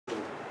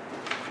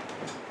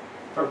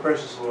Our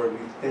precious Lord, we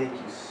thank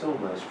you so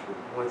much for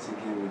once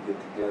again we get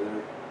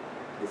together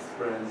with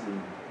friends and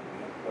we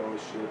have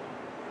fellowship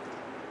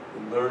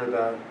and learn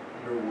about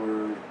your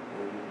word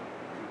and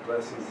the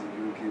blessings that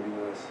you're giving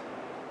us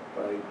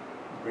by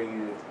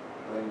bringing it,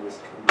 letting us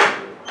come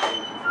together. Thank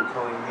you for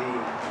calling me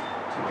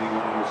to be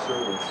one of your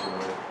servants,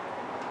 Lord.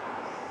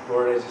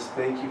 Lord, I just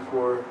thank you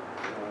for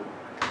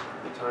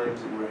the times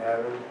that we're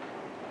having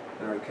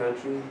in our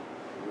country.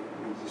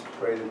 We just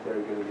pray that they're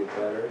going to get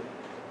better.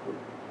 We're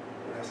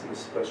asking a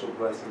special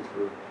blessing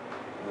for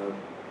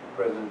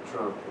President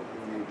Trump, that he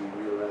may be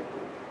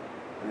reelected,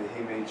 and that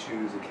he may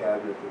choose a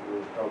cabinet that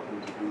will help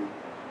him to be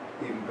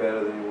even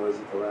better than he was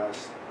at the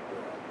last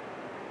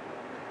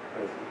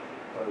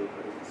part of the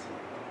presidency.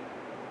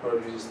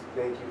 Lord, we just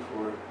thank you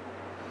for,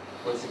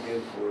 once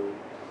again, for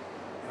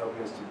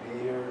helping us to be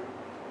here.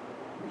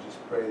 We just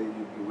pray that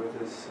you'd be with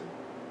us and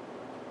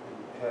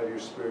have your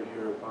spirit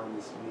here upon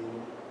this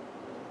meeting,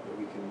 that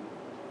we can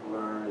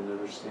learn and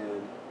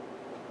understand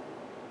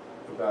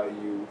about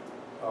you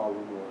all the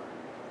more.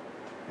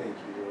 Thank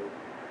you, Lord. We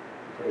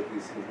pray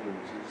these things in the name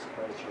of Jesus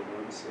Christ, our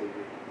Lord and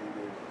Savior.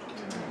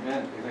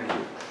 Amen. Amen. Thank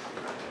you.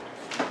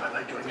 I'd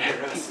like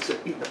to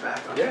eat the back.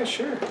 Yeah,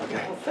 sure.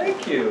 Okay. Well,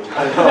 thank you.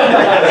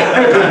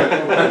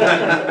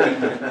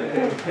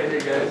 Hey,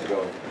 guys. Go.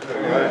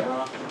 All right.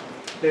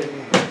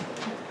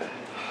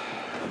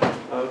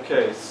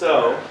 Okay,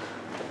 so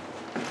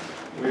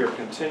we are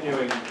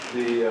continuing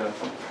the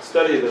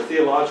study of the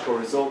theological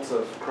results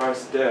of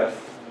Christ's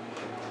death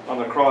on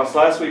the cross.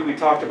 Last week we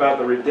talked about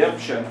the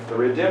redemption, the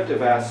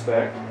redemptive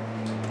aspect,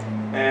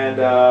 and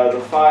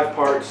the 5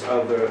 parts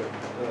of the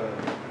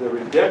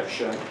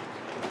redemption.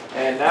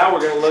 And now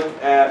we're going to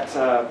look at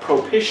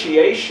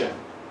propitiation.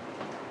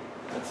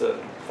 That's a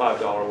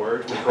 $5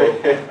 word.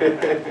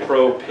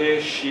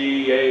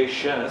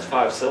 Propitiation. That's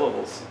 5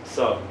 syllables.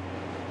 So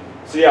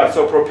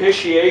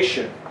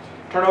propitiation.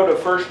 Turn over to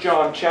 1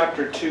 John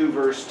chapter 2,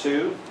 verse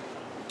 2.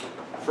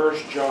 1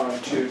 John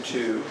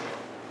 2:2.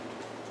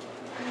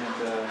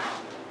 And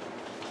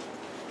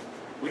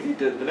we need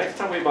to, the next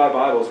time we buy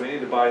Bibles, we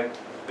need to buy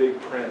big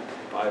print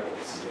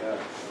Bibles. Yeah.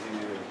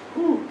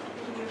 Whew.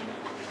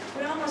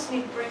 We almost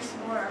need to bring some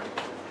more,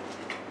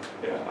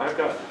 Yeah, I've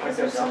got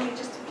there's some. only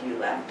just a few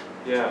left.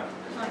 Yeah.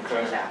 Like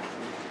Okay. that.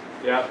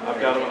 Yeah, I've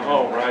got them at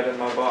home, right in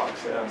my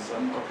box. Yeah, so,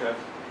 okay.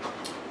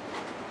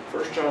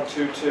 1 John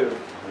 2:2.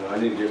 I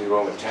need to give you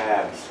one with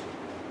tabs.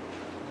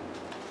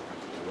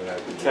 When I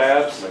do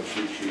Tabs? My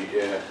cheat sheet,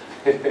 yeah.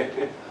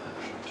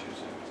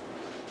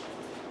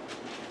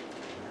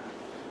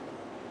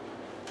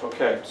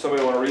 Okay,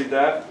 somebody want to read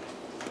that?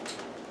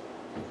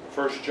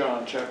 1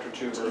 John chapter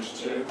 2,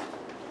 verse 2.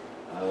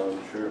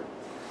 Sure.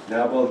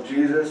 Now both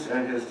Jesus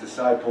and his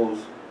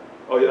disciples.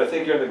 Oh, yeah, I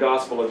think you're in the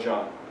Gospel of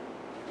John.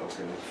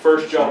 Okay.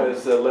 1 John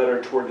is the letter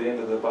toward the end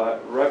of the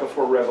Bible, right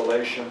before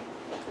Revelation.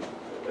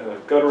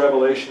 Go to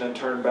Revelation and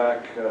turn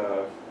back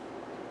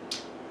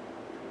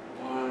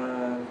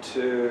 1,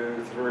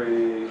 2,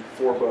 3,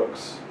 4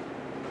 books.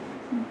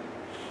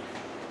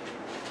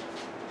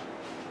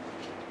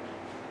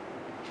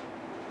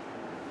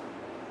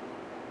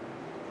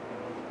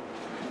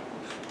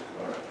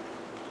 All right.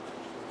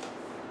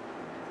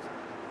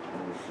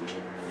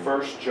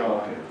 1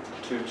 John Okay.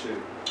 2:2.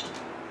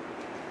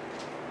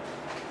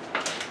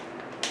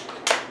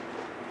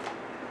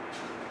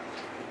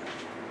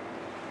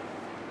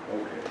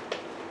 Okay.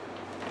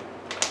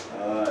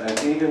 And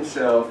he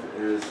himself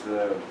is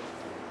the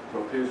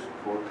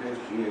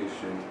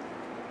propitiation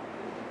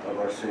of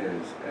our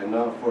sins, and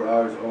not for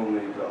ours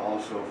only, but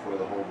also for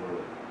the whole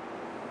world.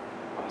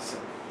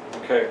 Awesome.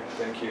 Okay,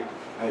 thank you.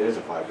 That is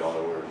a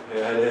 $5 word.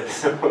 Yeah, it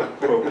is.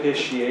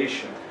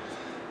 Propitiation.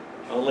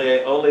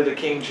 Only the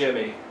King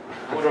Jimmy.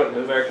 I wonder what the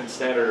New American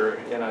Standard or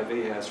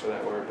NIV has for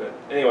that word. But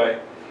anyway,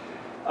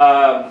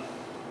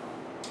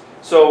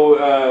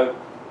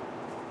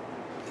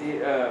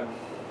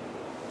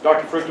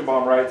 Dr.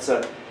 Fruchtenbaum writes,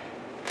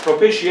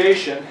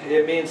 propitiation,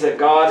 it means that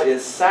God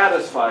is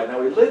satisfied. Now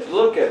we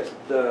look at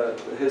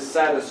his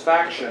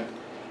satisfaction.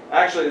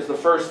 Actually, it's the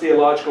first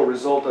theological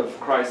result of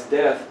Christ's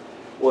death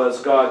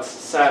was God's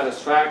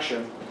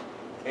satisfaction.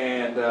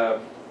 And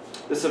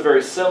this is a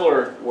very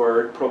similar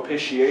word,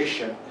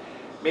 propitiation.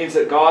 It means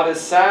that God is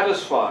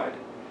satisfied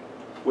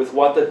with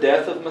what the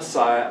death of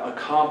Messiah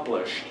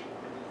accomplished.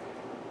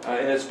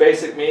 In its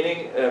basic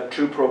meaning,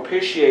 to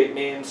propitiate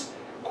means,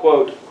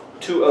 quote,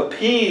 to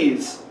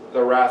appease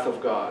the wrath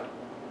of God.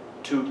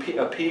 To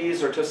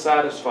appease or to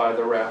satisfy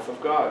the wrath of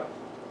God.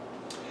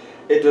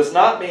 It does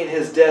not mean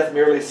his death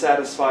merely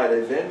satisfied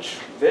a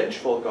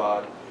vengeful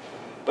God,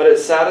 but it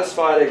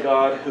satisfied a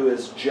God who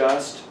is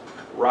just,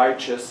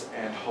 righteous,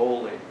 and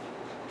holy.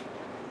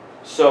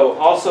 So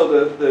also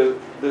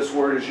this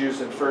word is used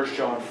in 1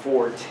 John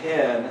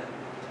 4:10,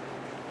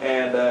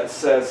 and it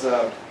says,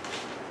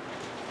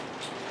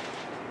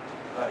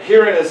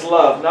 herein is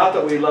love, not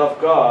that we love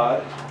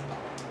God,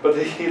 but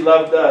that he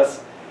loved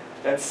us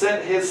and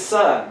sent his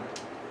Son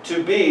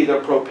to be the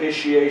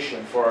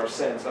propitiation for our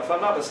sins. Now, if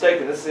I'm not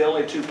mistaken, this is the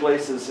only 2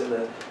 places in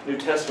the New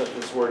Testament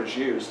this word is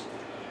used.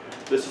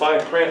 this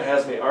fine print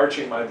has me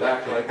arching my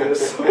back like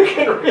this so we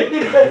can read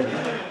it.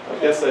 I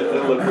guess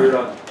it'll look weird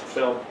on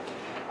film.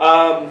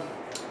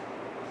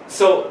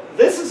 So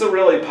this is a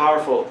really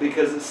powerful,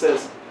 because it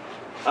says,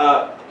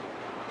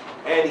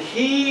 and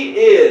He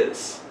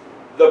is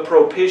the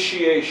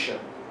propitiation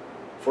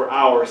for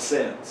our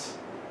sins.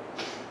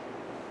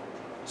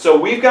 So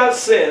we've got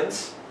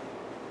sins,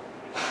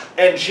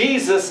 and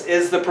Jesus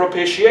is the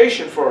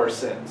propitiation for our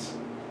sins.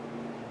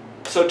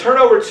 So turn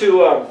over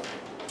to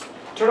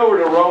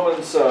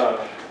Romans,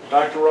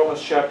 back to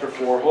Romans chapter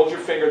 4. Hold your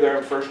finger there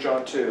in 1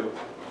 John 2.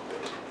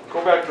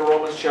 Go back to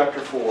Romans chapter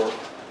 4.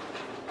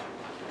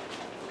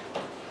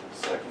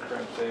 2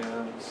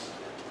 Corinthians.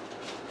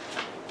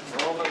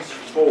 Romans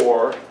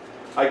 4.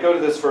 I go to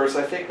this verse,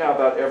 I think now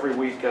about every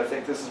week. I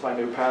think this is my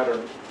new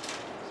pattern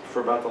for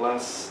about the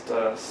last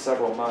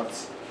several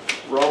months.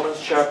 Romans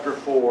chapter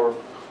 4,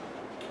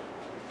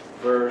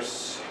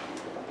 verse...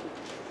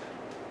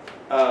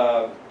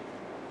 so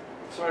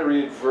I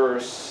read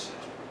verse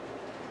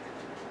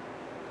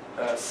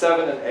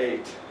 7 and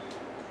 8.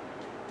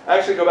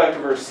 Actually, go back to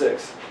verse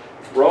 6.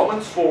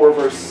 Romans 4,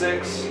 verse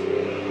 6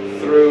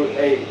 through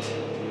 8.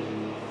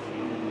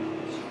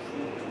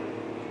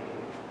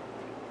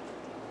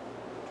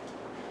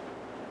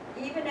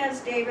 Even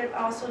as David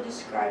also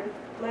described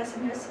the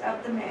blessedness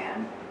of the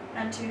man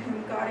unto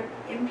whom God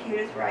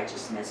imputeth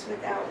righteousness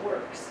without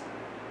works,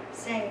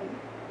 saying,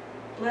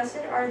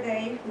 Blessed are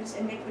they whose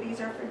iniquities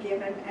are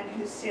forgiven and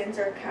whose sins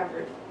are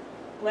covered.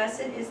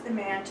 Blessed is the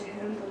man to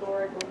whom the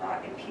Lord will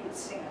not impute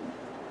sin.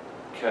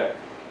 Okay.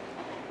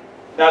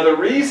 Now the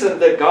reason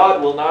that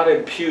God will not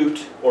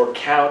impute or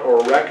count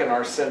or reckon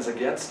our sins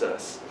against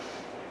us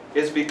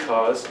is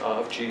because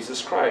of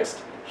Jesus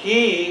Christ.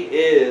 He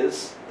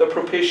is the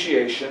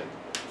propitiation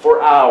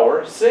for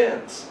our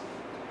sins.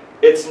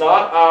 It's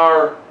not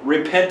our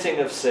repenting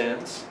of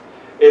sins.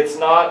 It's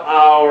not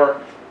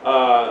our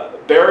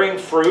bearing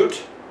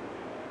fruit.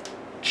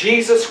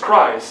 Jesus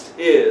Christ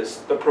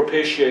is the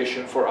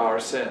propitiation for our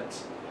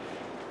sins.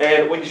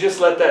 And when you just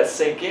let that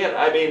sink in,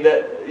 I mean,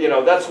 that, you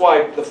know, that's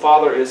why the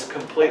Father is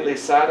completely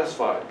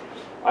satisfied.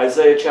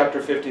 Isaiah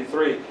chapter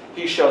 53,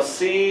 He shall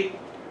see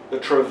the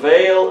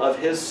travail of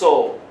His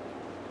soul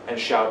and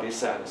shall be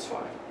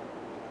satisfied.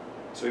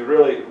 So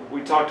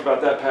we talked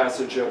about that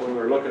passage when we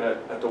were looking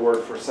at the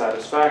word for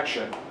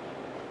satisfaction.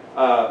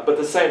 But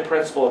the same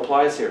principle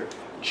applies here.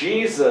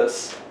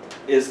 Jesus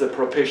is the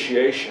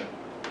propitiation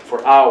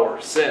for our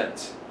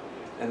sins.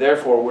 And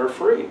therefore we're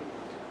free.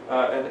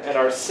 And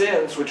our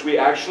sins, which we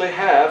actually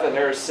have, and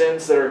there are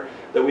sins that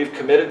we've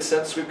committed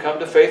since we've come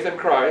to faith in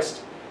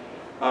Christ,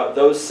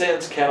 those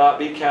sins cannot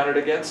be counted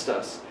against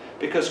us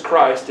because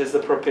Christ is the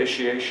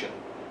propitiation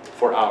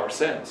for our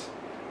sins.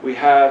 We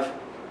have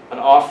an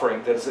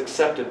offering that is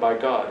accepted by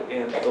God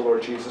in the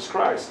Lord Jesus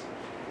Christ.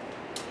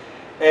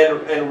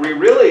 And we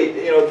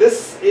really, you know,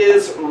 this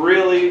is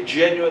really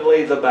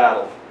genuinely the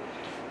battle.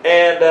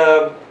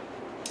 And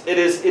it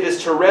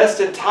is to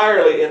rest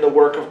entirely in the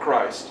work of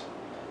Christ.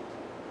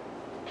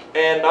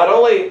 And not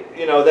only,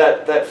 you know,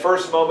 that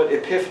first moment,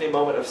 epiphany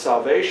moment of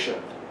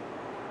salvation,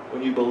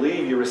 when you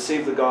believe, you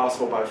receive the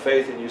gospel by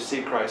faith, and you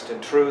see Christ in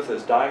truth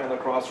as dying on the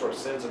cross for our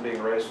sins and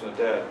being raised from the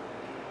dead.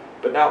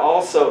 But now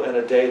also in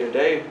a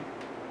day-to-day,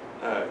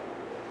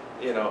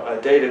 a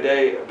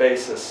day-to-day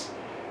basis,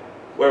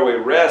 where we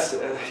rest,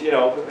 you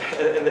know,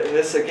 and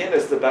this again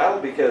is the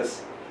battle,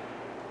 because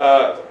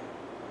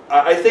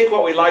I think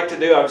what we like to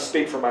do, I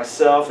speak for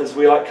myself, is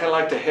we kind of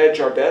like to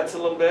hedge our bets a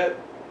little bit.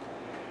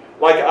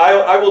 Like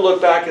I will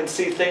look back and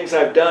see things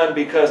I've done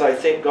because I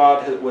think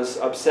God was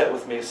upset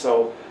with me,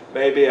 so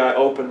maybe I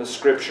opened the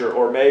scripture,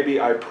 or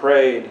maybe I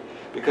prayed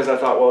because I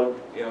thought, well,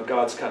 you know,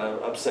 God's kind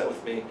of upset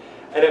with me.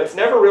 And it's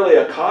never really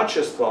a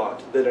conscious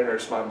thought that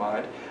enters my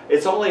mind.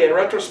 It's only in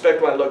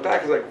retrospect when I look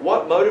back, it's like,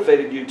 what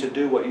motivated you to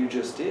do what you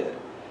just did?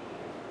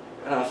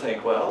 And I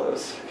think, well, it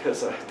was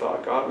because I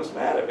thought God was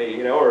mad at me,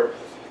 you know, or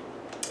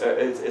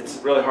it's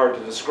really hard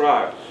to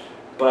describe.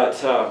 But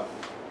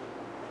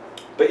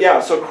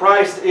yeah, so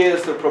Christ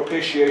is the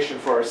propitiation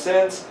for our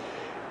sins.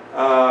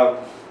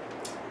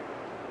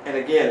 And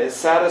again, it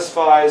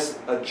satisfies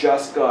a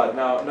just God.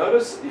 Now,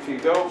 notice if you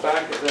go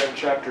back there in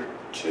chapter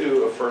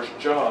 2 of 1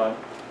 John,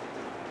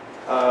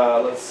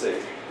 let's see.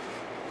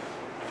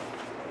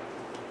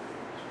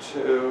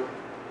 2.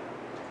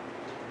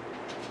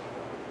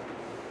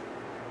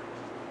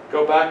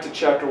 Go back to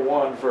chapter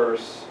 1,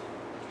 verse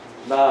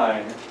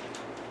 9.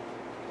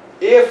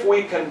 If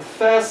we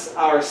confess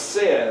our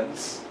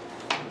sins,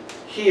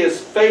 He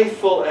is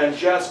faithful and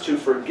just to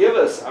forgive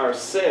us our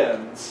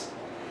sins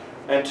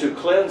and to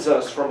cleanse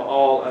us from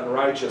all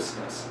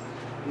unrighteousness.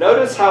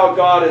 Notice how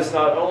God is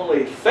not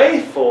only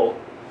faithful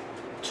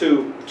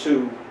to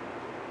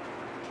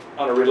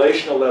on a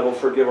relational level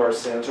forgive our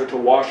sins, or to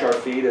wash our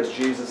feet as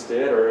Jesus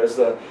did, or as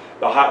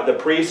the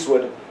priests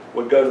would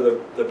go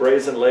to the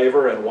brazen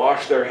laver and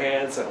wash their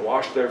hands and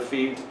wash their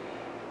feet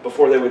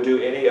before they would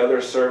do any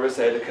other service.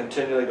 They had to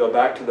continually go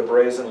back to the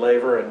brazen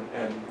laver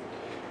and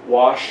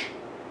wash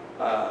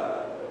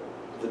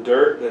the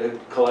dirt that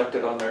had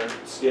collected on their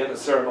skin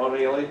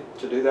ceremonially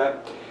to do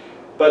that.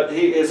 But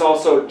he is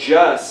also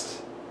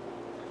just.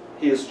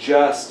 He is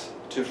just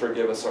to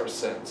forgive us our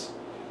sins.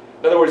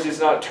 In other words, he's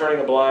not turning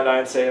a blind eye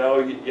and saying,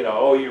 oh,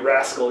 oh, you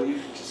rascal, you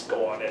just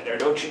go on in there.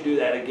 Don't you do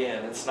that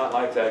again. It's not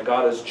like that.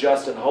 God is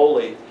just and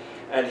holy,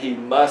 and he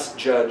must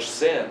judge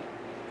sin.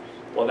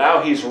 Well,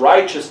 now he's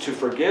righteous to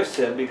forgive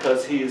sin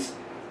because he's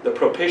the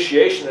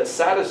propitiation that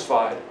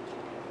satisfied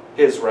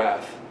his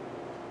wrath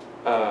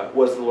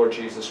was the Lord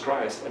Jesus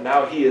Christ. And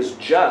now he is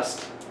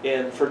just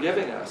in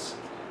forgiving us.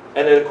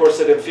 And then, of course,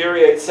 it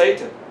infuriates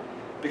Satan,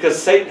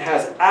 because Satan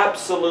has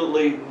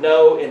absolutely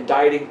no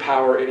indicting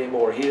power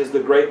anymore. He is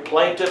the great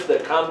plaintiff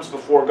that comes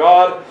before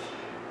God,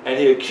 and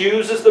he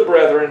accuses the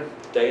brethren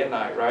day and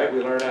night, right? We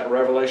learn that in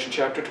Revelation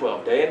chapter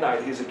 12. Day and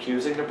night he's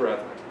accusing the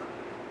brethren.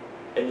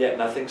 And yet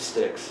nothing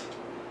sticks,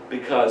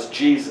 because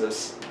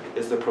Jesus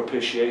is the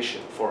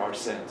propitiation for our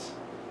sins.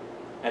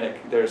 And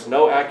there's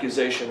no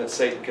accusation that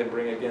Satan can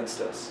bring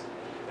against us.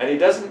 And he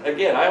doesn't,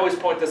 again, I always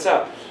point this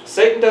out,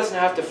 Satan doesn't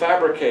have to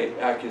fabricate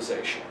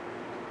accusation.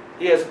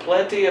 He has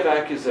plenty of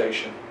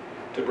accusation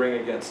to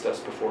bring against us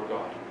before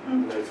God.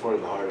 And that's one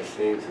of the hardest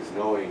things, is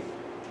knowing,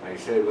 like you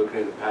said,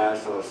 looking at the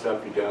past, all the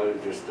stuff you've done,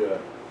 and just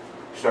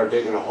start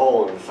digging a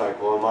hole, and it's like,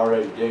 well, I'm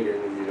already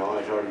digging, and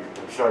I'm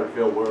starting to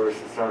feel worse,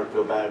 and starting to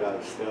feel bad about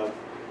the stuff.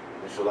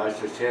 And so that's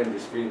just him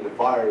just feeding the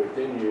fire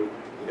within you,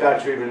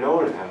 without you even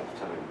knowing it half the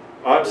time.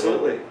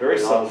 Absolutely, very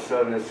and subtle. all of a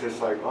sudden it's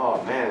just like,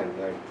 oh man,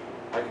 like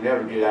I can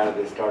never get out of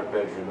this dark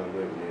bedroom I'm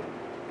living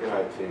in,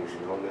 type things,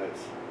 and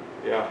that's.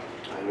 Yeah.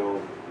 I know.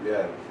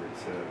 Yeah.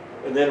 It's.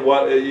 And then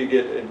what you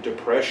get in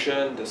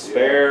depression,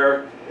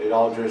 despair. Yeah, it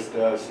all just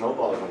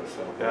snowballs on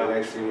itself. Yeah. And the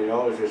next thing you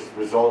know, it just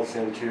results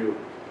into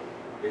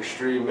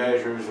extreme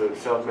measures of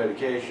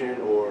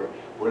self-medication or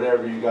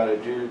whatever you got to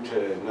do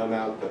to numb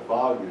out the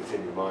fog that's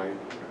in your mind,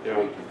 to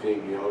make you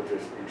think,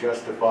 just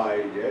justify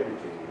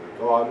everything.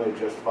 Like, oh, I'm going to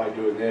justify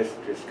doing this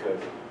just because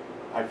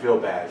I feel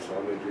bad, so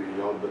I'm going to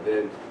do, but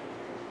then,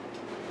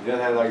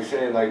 like you're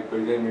saying, but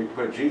then you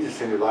put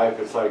Jesus in your life,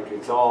 it's like,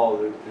 it's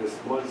all,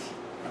 just once,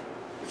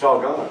 it's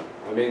all gone.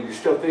 I mean, you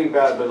still think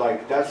about it,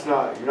 but that's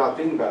not, you're not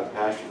thinking about the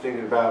past, you're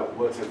thinking about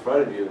what's in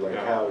front of you,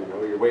 how,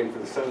 you're waiting for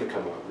the sun to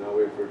come up, not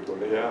waiting for it to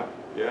go down.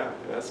 Yeah,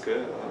 that's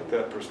good. I like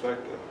that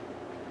perspective.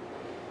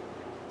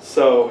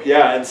 So,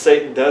 yeah, and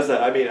Satan does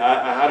that. I mean,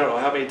 I don't know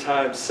how many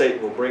times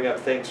Satan will bring up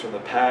things from the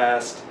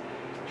past.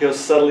 He'll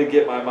subtly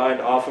get my mind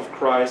off of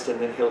Christ, and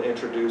then he'll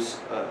introduce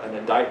an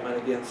indictment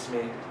against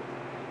me,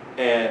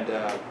 and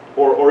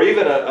or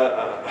even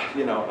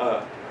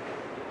a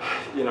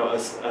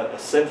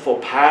sinful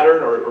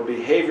pattern or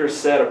behavior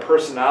set, a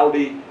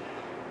personality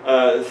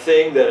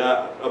thing, that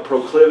a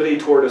proclivity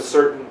toward a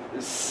certain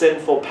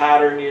sinful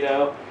pattern,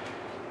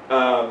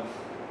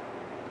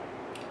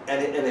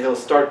 and he'll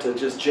start to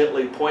just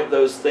gently point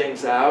those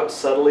things out,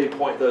 subtly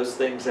point those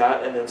things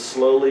out, and then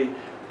slowly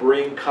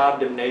bring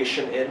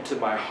condemnation into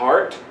my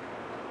heart.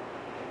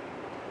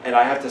 And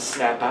I have to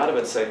snap out of it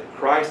and say,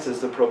 Christ is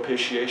the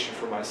propitiation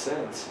for my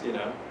sins,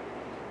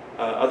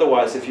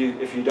 Otherwise, if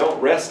you don't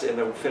rest in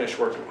the finished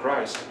work of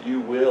Christ,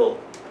 you will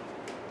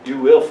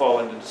fall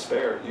into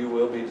despair. You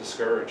will be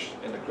discouraged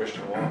in the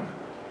Christian walk.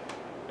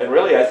 And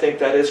really, I think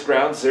that is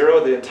ground zero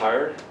of the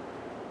entire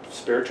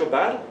spiritual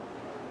battle.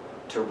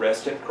 To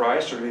rest in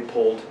Christ, or to be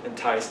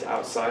enticed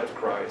outside of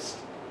Christ,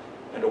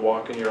 and to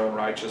walk in your own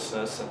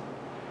righteousness. And,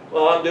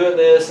 well, I'm doing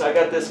this, I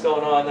got this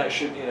going on, that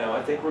should,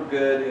 I think we're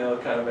good,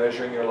 kind of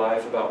measuring your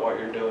life about what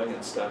you're doing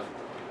and stuff,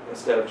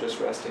 instead of just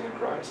resting in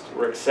Christ.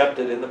 We're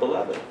accepted in the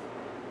beloved.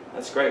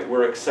 That's great.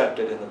 We're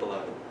accepted in the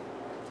beloved.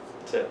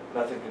 That's it.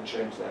 Nothing can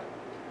change that.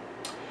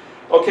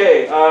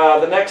 Okay,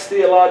 the next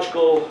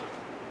theological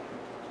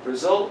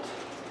result,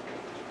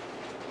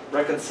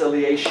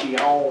 reconciliation.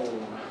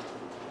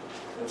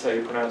 That's how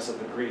you pronounce it in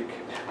the Greek.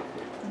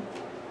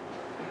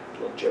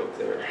 Little joke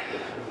there.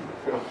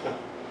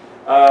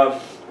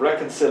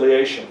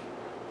 Reconciliation.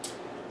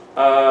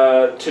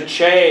 To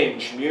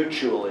change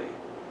mutually.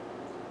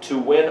 To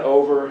win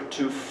over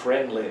to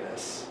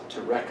friendliness.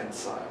 To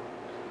reconcile.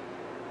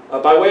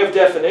 By way of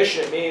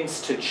definition, it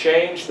means to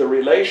change the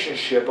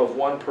relationship of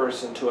one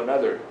person to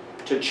another.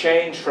 To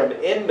change from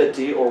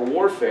enmity or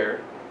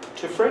warfare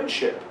to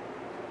friendship.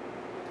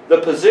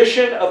 The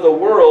position of the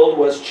world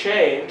was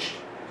changed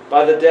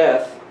by the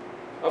death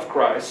of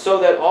Christ, so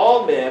that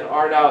all men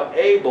are now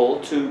able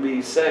to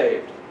be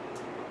saved.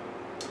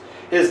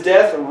 His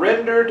death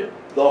rendered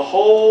the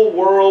whole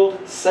world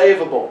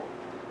savable,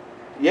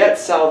 yet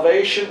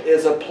salvation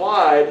is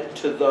applied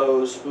to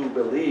those who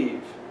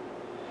believe.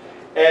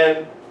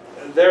 And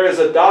there is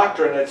a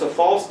doctrine, it's a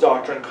false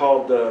doctrine,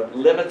 called the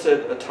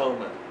limited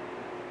atonement.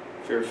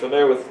 If you're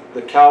familiar with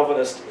the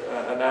Calvinist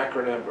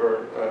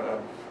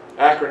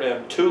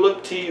acronym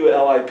TULIP,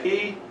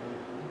 T-U-L-I-P,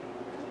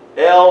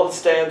 L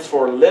stands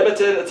for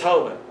limited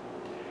atonement.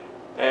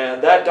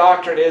 And that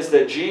doctrine is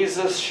that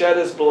Jesus shed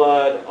his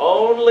blood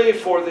only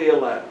for the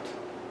elect.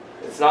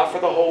 It's not for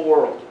the whole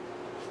world.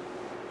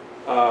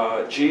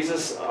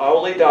 Jesus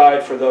only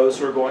died for those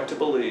who are going to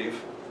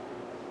believe.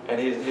 And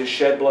his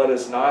shed blood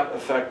is not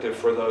effective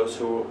for those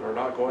who are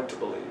not going to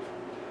believe.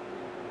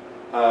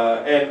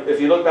 And if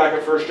you look back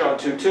at 1 John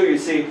 2:2, you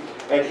see,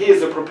 and he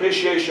is a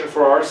propitiation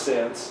for our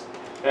sins,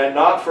 and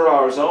not for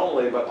ours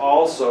only, but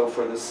also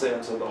for the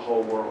sins of the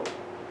whole world.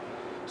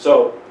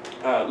 So,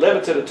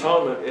 limited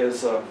atonement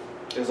is a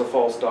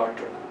false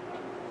doctrine.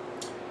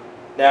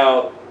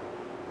 Now,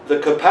 the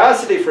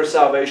capacity for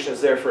salvation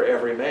is there for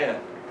every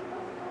man,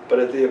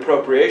 but the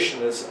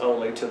appropriation is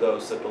only to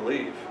those that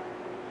believe.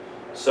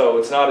 So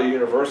it's not a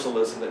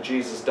universalism that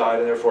Jesus died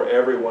and therefore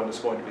everyone is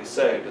going to be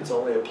saved. It's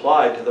only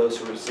applied to those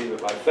who receive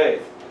it by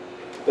faith.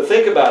 But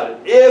think about it.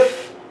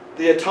 If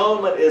the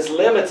atonement is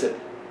limited,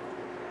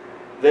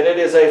 then it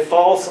is a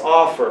false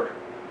offer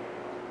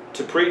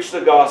to preach the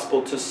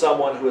gospel to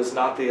someone who is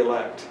not the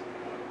elect,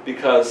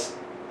 because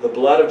the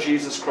blood of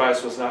Jesus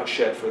Christ was not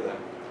shed for them.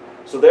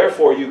 So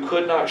therefore you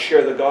could not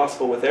share the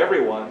gospel with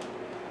everyone,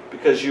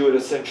 because you would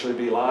essentially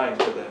be lying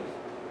to them.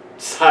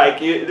 Psych,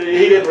 he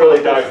didn't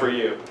really die for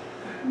you.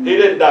 He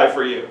didn't die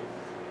for you.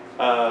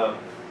 But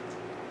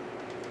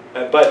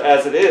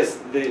as it is,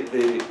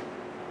 the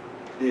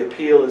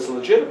appeal is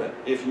legitimate.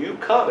 If you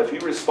come, if you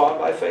respond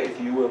by faith,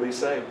 you will be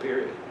saved,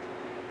 period.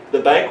 The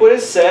banquet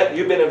is set.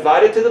 You've been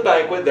invited to the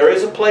banquet. There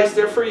is a place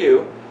there for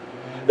you.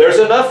 There's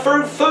enough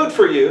food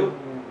for you.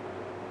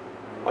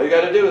 All you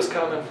got to do is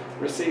come and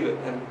receive it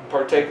and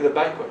partake of the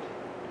banquet.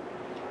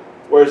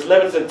 Whereas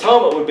limited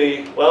atonement would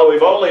be, well,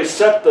 we've only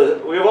set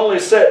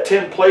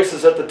 10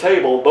 places at the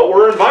table, but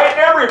we're inviting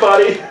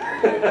everybody.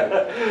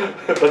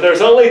 But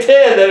there's only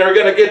 10 that are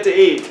going to get to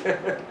eat.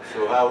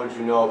 So how would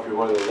you know if you're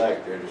one of the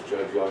elect? They just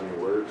judge you on your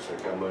works,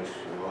 like how much,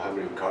 how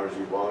many cars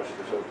you washed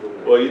or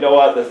something? Well, you know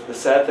what the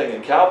sad thing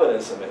in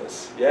Calvinism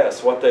is,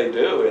 yes, what they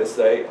do is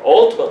the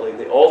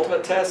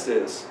ultimate test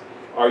is,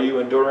 are you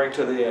enduring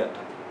to the end?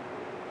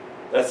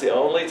 That's the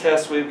only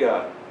test we've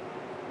got.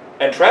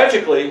 And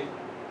tragically,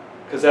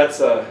 because that's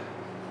a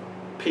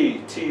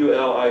P,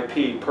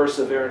 T-U-L-I-P,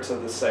 perseverance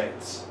of the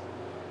saints.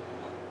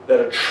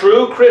 That a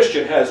true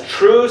Christian has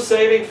true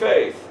saving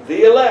faith,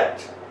 the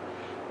elect,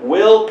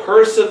 will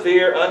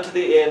persevere unto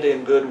the end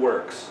in good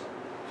works.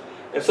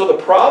 And so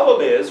the problem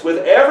is, with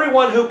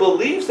everyone who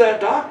believes that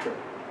doctrine,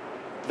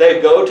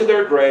 they go to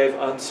their grave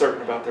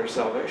uncertain about their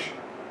salvation.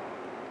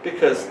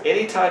 Because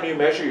anytime you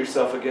measure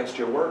yourself against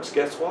your works,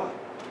 guess what?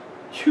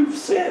 You've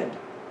sinned.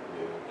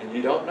 And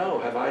you don't know,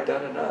 have I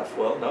done enough?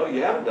 Well, no,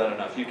 you haven't done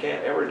enough. You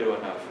can't ever do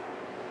enough.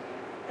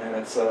 And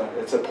it's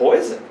a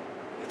poison.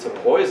 It's a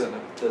poison,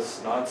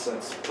 this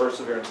nonsense,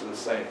 perseverance of the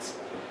saints.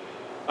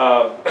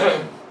 By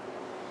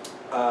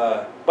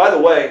the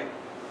way,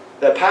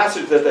 the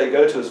passage that they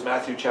go to is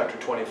Matthew chapter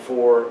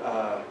 24.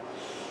 I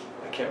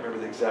can't remember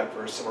the exact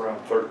verse, somewhere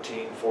around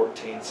 13,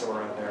 14,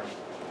 somewhere around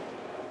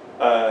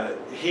there.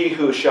 He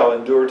who shall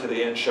endure to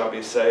the end shall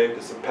be saved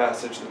is the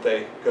passage that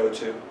they go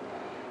to.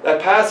 That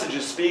passage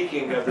is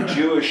speaking of the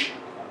Jewish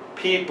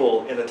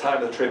people in the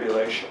time of the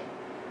tribulation.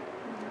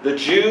 The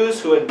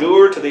Jews who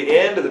endure to the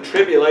end of the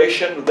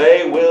tribulation,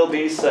 they will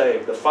be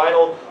saved. The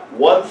final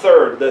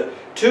 1/3, the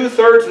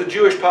 2/3 of the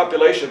Jewish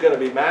population is going to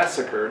be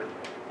massacred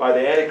by the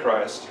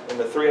Antichrist in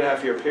the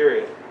 3.5-year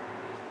period.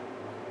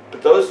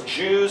 But those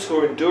Jews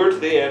who endure to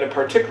the end, and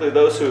particularly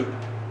those who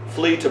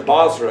flee to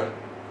Bozrah,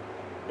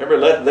 remember,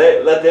 let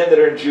them that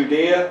are in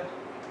Judea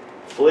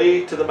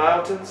flee to the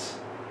mountains.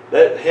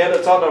 Let him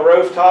that's on the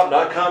rooftop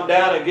not come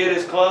down and get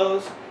his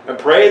clothes, and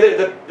pray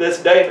that this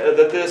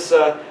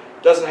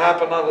doesn't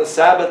happen on the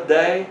Sabbath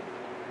day.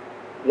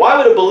 Why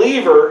would a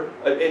believer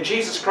in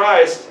Jesus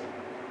Christ,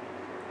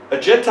 a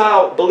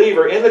Gentile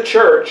believer in the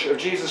church of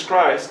Jesus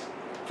Christ,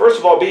 first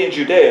of all, be in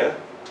Judea?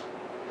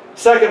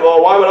 Second of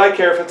all, why would I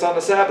care if it's on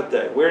the Sabbath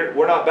day?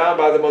 We're not bound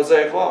by the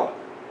Mosaic law.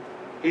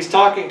 He's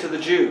talking to the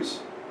Jews.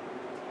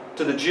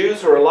 To the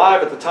Jews who are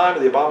alive at the time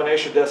of the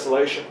abomination of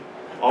desolation.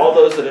 All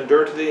those that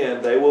endure to the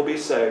end, they will be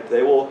saved.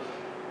 They will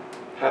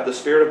have the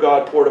Spirit of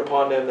God poured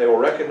upon them. They will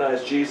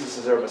recognize Jesus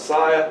as their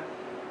Messiah.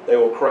 They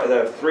will cry, they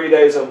have 3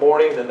 days of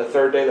mourning. Then the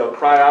third day they'll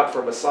cry out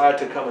for Messiah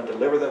to come and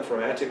deliver them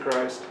from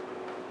Antichrist.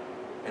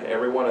 And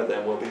every one of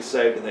them will be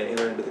saved and they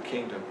enter into the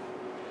kingdom.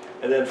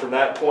 And then from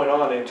that point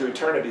on into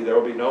eternity, there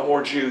will be no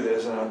more Jew that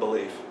is in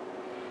unbelief.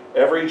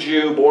 Every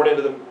Jew born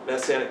into the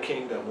Messianic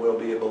kingdom will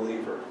be a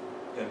believer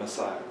in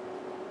Messiah.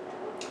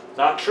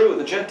 Not true of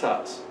the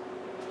Gentiles.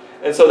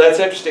 And so that's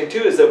interesting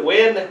too, is that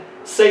when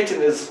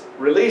Satan is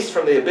released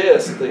from the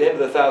abyss at the end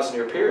of the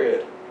 1,000-year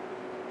period,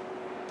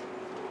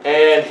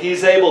 and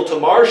he's able to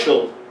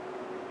marshal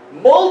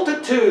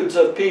multitudes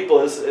of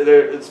people,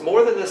 it's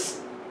more than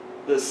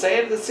the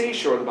sand of the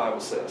seashore, the Bible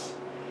says.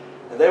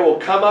 And they will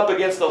come up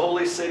against the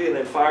holy city, and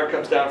then fire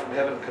comes down from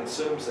heaven and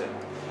consumes them.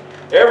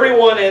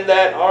 Everyone in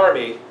that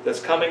army that's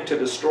coming to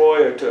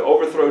destroy or to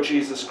overthrow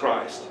Jesus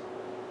Christ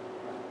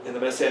in the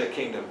Messianic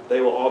kingdom,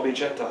 they will all be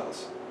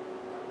Gentiles.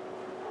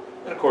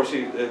 And of course,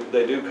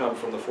 they do come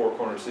from the four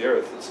corners of the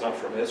earth. It's not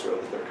from Israel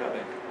that they're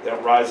coming. They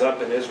don't rise up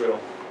in Israel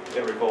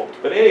in revolt.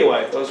 But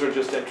anyway, those are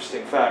just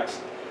interesting facts.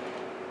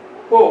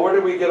 Whoa, where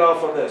did we get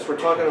off on this? We're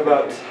talking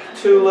about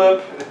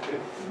tulip,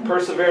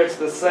 perseverance of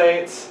the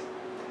saints.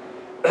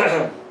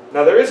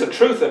 Now there is a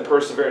truth in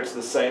perseverance of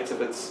the saints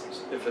if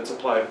it's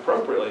applied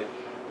appropriately.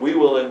 We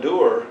will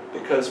endure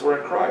because we're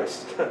in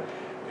Christ.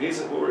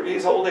 He's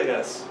holding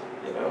us,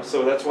 you know,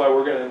 so that's why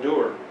we're going to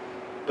endure.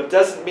 But it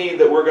doesn't mean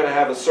that we're going to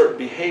have a certain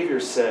behavior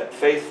set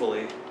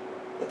faithfully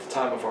at the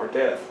time of our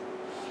death.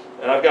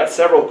 And I've got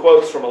several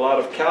quotes from a lot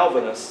of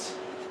Calvinists,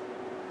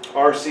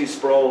 R.C.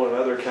 Sproul and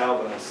other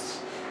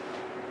Calvinists,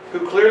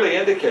 who clearly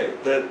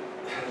indicate that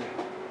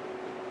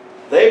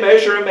they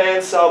measure a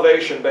man's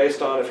salvation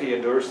based on if he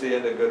endures to the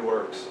end in good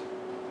works.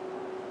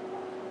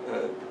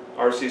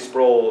 R.C.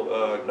 Sproul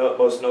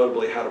most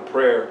notably had a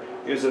prayer.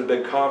 He was at a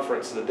big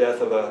conference at the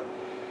death of a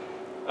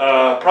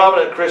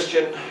prominent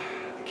Christian.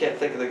 I can't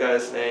think of the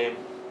guy's name.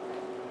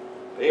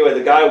 Anyway,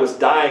 the guy was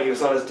dying. He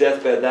was on his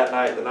deathbed that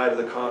night, the night of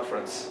the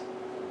conference.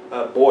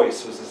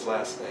 Boyce was his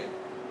last name.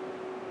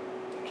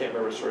 I can't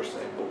remember his first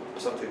name.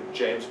 Something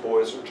James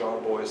Boyce or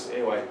John Boyce.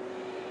 Anyway,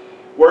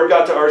 word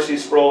got to R.C.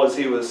 Sproul as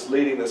he was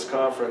leading this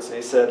conference, and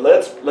he said,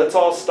 let's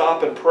all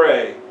stop and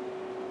pray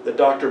that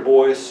Dr.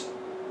 Boyce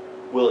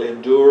will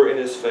endure in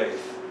his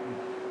faith.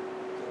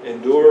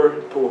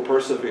 Endure, will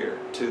persevere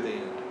to the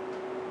end.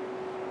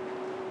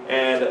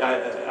 And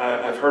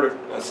I've heard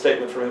a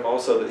statement from him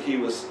also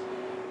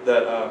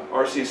that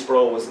R.C.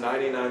 Sproul was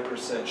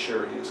 99%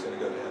 sure he was going to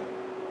go to heaven.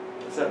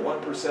 It's that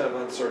 1% of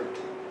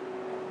uncertainty.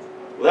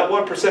 Well,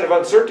 that 1% of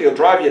uncertainty will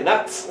drive you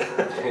nuts.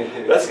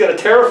 That's going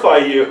to terrify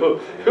you.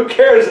 Who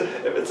cares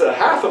if it's a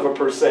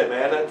 0.5%,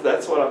 man?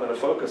 That's what I'm going to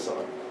focus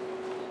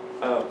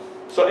on.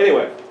 So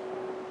anyway,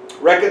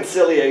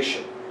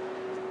 reconciliation.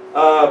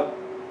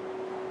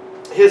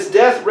 His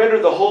death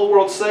rendered the whole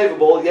world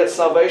savable, yet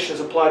salvation is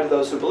applied to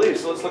those who believe.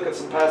 So let's look at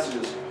some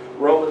passages.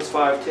 Romans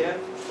 5:10.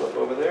 Flip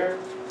over there.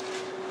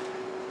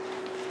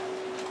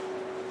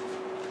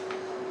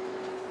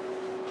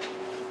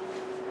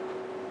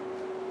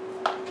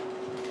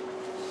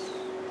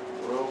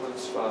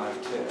 Romans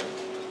 5:10.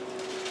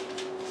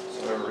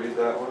 So ever read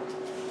that one?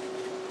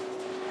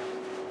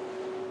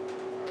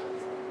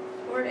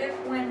 For if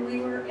when we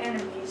were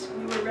enemies,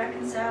 we were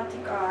reconciled to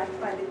God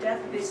by the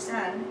death of his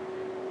Son,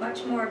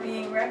 much more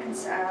being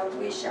reconciled,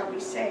 we shall be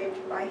saved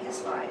by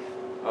his life.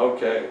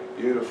 Okay,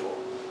 beautiful.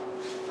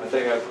 I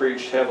think I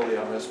preached heavily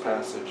on this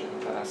passage in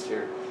the past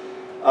here.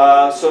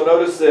 So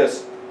notice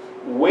this.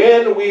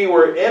 When we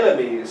were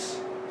enemies,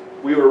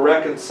 we were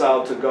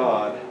reconciled to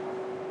God.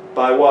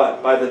 By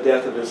what? By the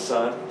death of his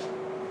Son.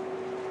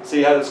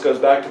 See how this goes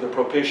back to the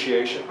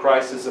propitiation.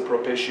 Christ is the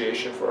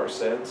propitiation for our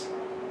sins.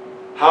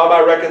 How am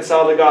I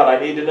reconciled to God? I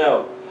need to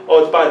know.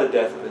 Oh, it's by the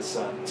death of his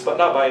Son. It's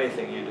not by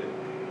anything you do.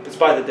 It's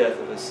by the death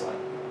of his Son.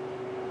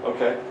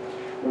 Okay?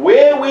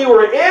 When we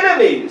were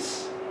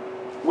enemies,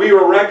 we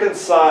were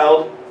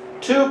reconciled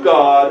to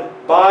God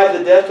by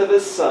the death of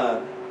his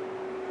Son.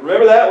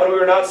 Remember that when we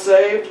were not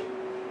saved?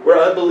 We're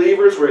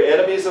unbelievers. We're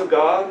enemies of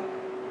God.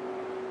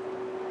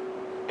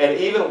 And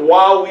even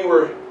while we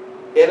were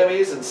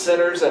enemies and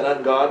sinners and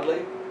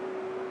ungodly,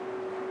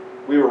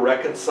 we were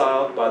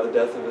reconciled by the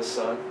death of his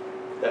Son.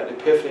 That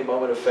epiphany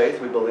moment of faith,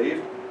 we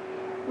believe.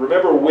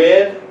 Remember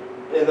when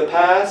in the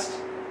past,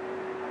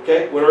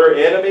 okay, when we were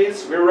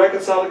enemies, we were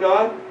reconciled to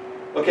God?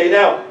 Okay,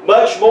 now,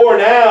 much more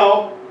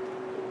now,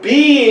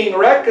 being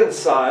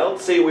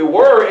reconciled. See, we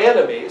were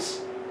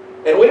enemies.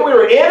 And when we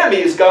were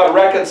enemies, God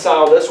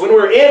reconciled us. When we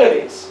were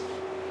enemies.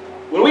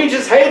 When we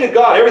just hated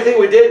God, everything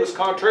we did was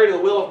contrary to the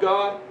will of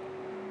God.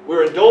 We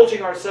were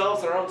indulging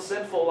ourselves in our own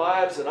sinful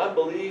lives and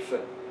unbelief.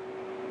 And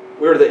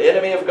we were the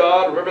enemy of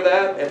God. Remember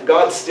that? And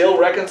God still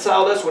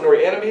reconciled us when we were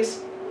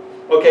enemies.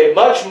 Okay,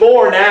 much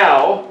more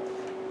now,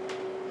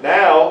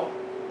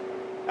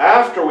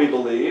 after we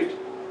believed,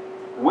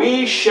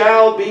 we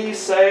shall be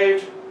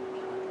saved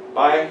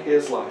by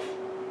his life.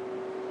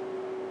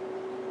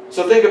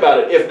 So think about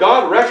it. If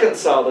God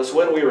reconciled us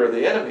when we were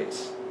the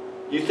enemies,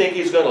 you think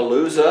he's going to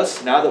lose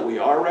us now that we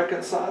are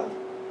reconciled?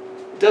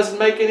 It doesn't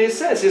make any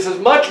sense. He says,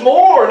 much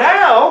more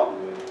now,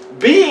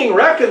 being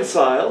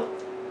reconciled,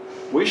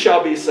 we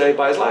shall be saved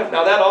by his life.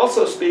 Now that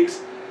also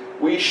speaks,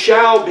 we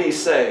shall be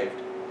saved.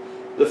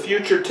 The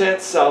future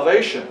tense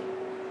salvation.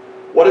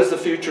 What is the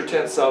future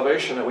tense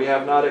salvation that we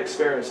have not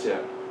experienced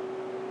yet?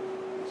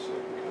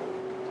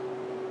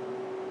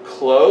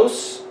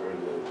 Close. Or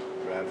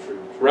the rapture.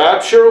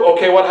 Rapture.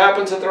 Okay, what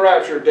happens at the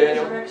rapture,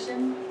 Daniel?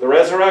 Resurrection. The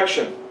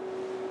resurrection.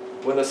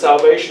 When the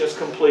salvation is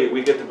complete,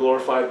 we get the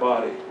glorified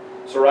body.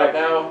 So right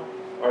now,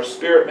 our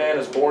spirit man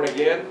is born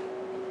again.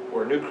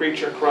 We're a new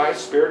creature in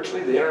Christ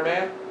spiritually, the inner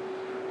man.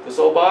 This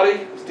old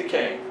body is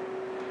decaying.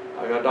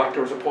 I got a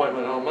doctor's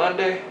appointment on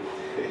Monday.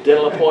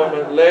 Dental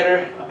appointment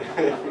later.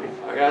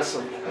 I got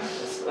some.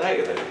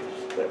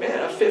 Man,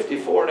 I'm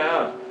 54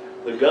 now.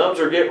 The gums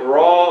are getting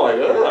raw. Like,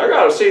 oh, I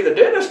got to see the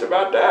dentist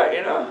about that,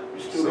 you know.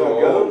 You still got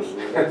gums.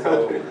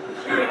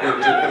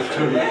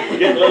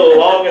 Getting a little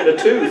long in the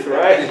tooth,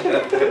 right?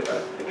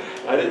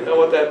 I didn't know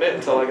what that meant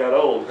until I got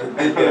old.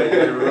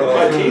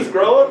 My teeth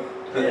growing?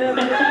 I'd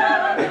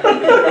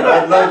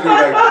love to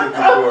like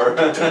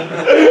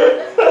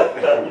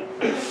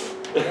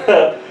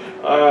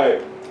 54. All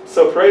right.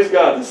 So praise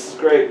God. This is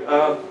great.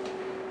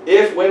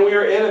 If when we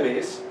were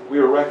enemies, we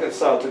were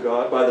reconciled to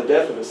God by the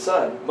death of His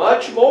Son,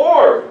 much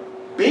more,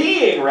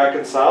 being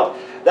reconciled,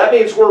 that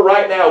means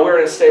right now we're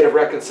in a state of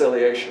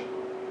reconciliation.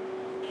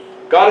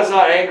 God is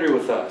not angry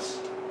with us.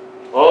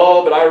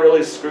 Oh, but I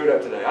really screwed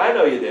up today. I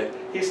know you did.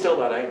 He's still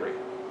not angry.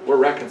 We're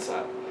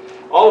reconciled.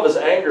 All of His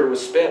anger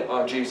was spent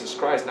on Jesus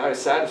Christ. Now He's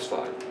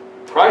satisfied.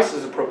 Christ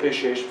is a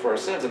propitiation for our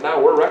sins, and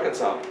now we're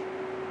reconciled.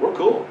 We're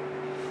cool.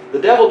 The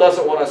devil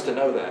doesn't want us to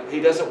know that. He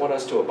doesn't want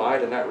us to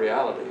abide in that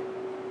reality.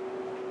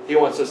 He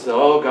wants us to,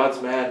 oh,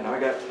 God's mad, and I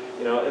got,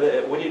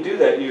 and when you do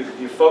that,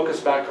 you focus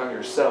back on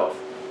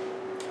yourself.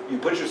 You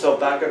put yourself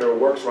back under a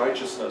works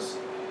righteousness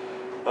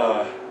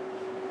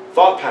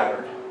thought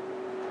pattern,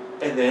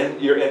 and then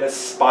you're in a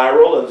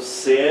spiral of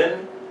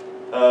sin,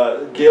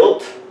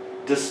 guilt,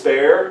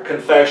 despair,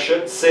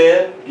 confession,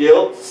 sin,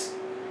 guilt.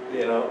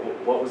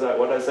 What was that?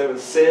 What did I say? It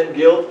was sin,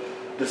 guilt,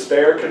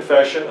 despair,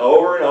 confession,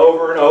 over and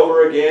over and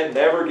over again,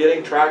 never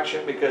getting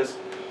traction because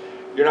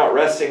you're not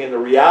resting in the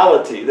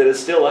reality that is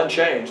still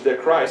unchanged, that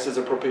Christ is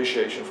a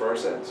propitiation for our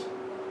sins.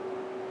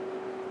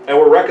 And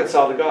we're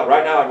reconciled to God.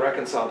 Right now I'm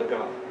reconciled to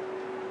God.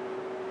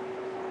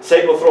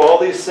 Satan will throw all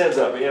these sins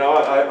at me.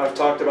 I've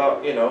talked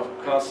about,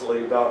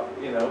 constantly about,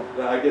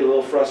 I get a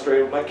little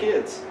frustrated with my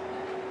kids.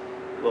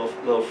 A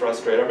little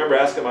frustrated. I remember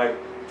asking my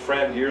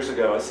friend years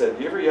ago, I said,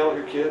 do you ever yell at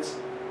your kids?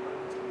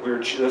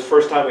 This was the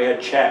first time we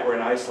had chat. We're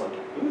in Iceland.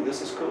 Ooh,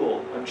 this is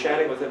cool. I'm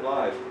chatting with him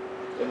live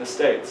in the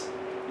States.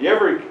 You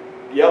ever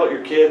yell at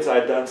your kids?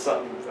 I'd done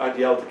something. I'd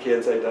yell at the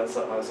kids. I'd done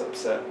something. I was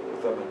upset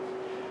with them.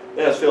 And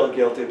then I was feeling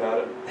guilty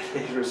about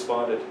it. He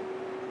responded,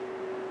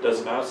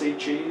 does a mouse eat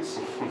cheese?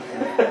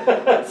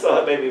 So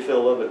that made me feel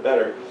a little bit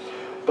better.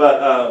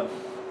 But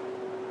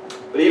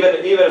even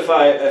if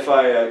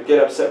I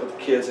get upset with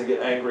the kids and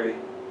get angry,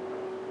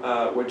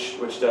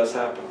 which does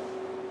happen,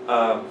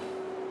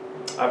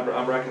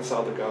 I'm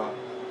reconciled to God.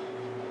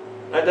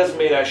 That doesn't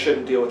mean I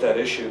shouldn't deal with that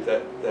issue,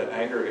 that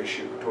anger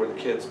issue toward the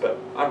kids, but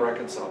I'm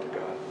reconciled to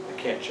God. It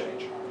can't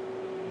change.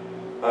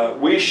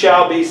 We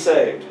shall be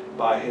saved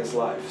by His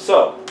life.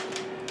 So,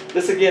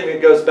 this again,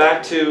 it goes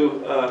back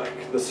to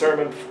the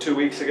sermon 2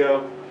 weeks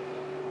ago.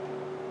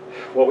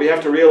 What we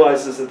have to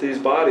realize is that these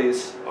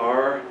bodies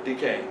are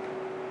decaying.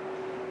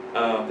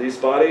 These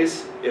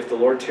bodies, if the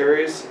Lord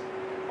tarries,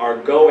 are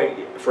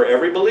going, for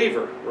every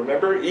believer,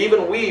 remember,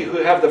 even we who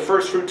have the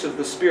first fruits of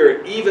the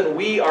Spirit, even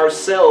we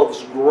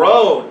ourselves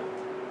groan.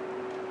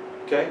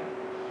 Okay?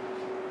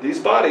 These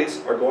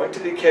bodies are going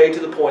to decay to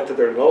the point that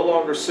they're no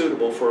longer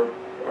suitable for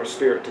our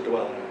spirit to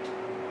dwell in it.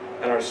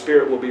 And our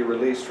spirit will be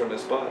released from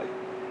this body.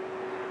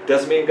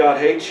 Doesn't mean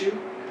God hates you.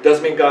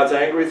 Doesn't mean God's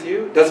angry with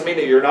you. Doesn't mean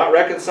that you're not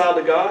reconciled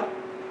to God.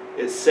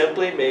 It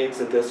simply means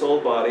that this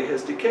old body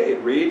has decayed.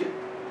 Read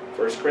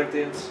 1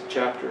 Corinthians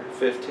chapter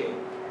 15.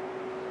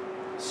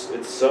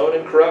 It's sown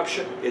in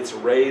corruption. It's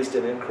raised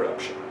in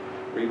incorruption.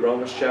 Read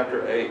Romans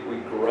chapter 8. We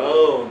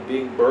groan,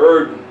 being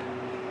burdened.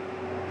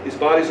 These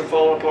bodies are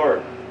falling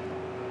apart.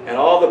 And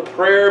all the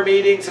prayer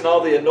meetings and all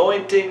the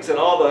anointings and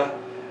all the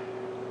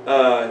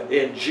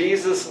in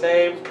Jesus'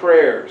 name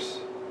prayers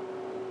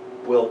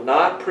will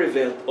not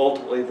prevent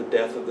ultimately the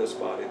death of this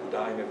body, the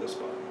dying of this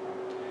body.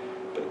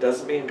 But it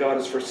doesn't mean God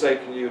has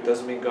forsaken you. It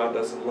doesn't mean God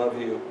doesn't love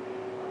you.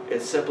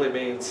 It simply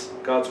means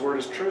God's word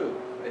is true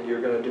and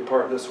you're going to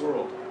depart this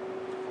world.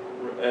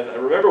 And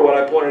remember what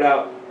I pointed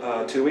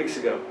out 2 weeks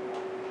ago.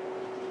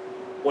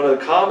 One of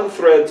the common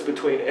threads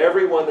between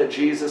everyone that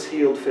Jesus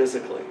healed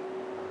physically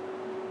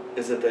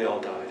is that they all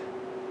died.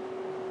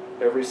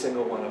 Every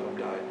single one of them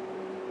died.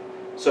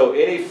 So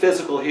any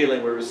physical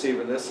healing we receive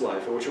in this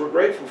life, which we're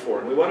grateful for,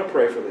 and we want to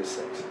pray for these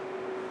things,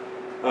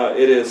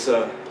 it's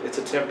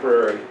a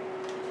temporary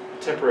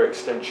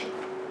extension.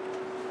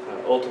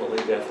 Ultimately,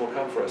 death will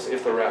come for us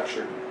if the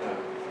rapture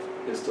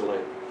is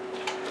delayed.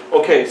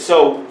 Okay,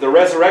 so the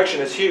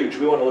resurrection is huge.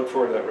 We want to look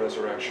forward to that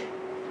resurrection.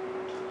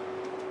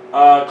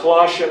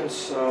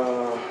 Colossians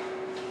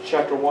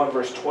chapter 1,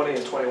 verse 20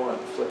 and 21.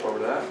 Flip over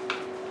to that.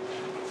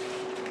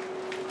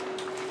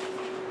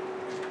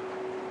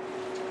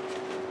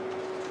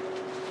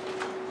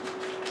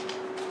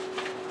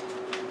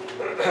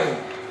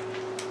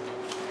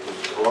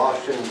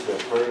 Colossians, the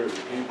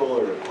people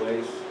or a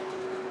place?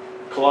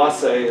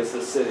 Colossae is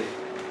the city.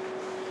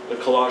 The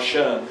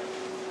Colossian.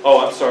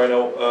 Oh, I'm sorry.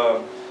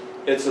 No,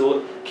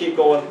 keep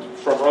going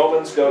from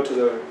Romans. Go to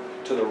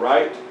the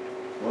right.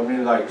 Well, I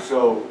mean, like,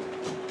 so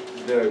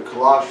the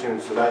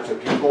Colossians. So that's a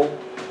people.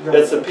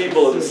 It's the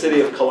people of the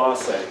city of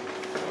Colossae,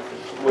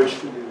 which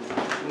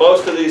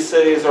most of these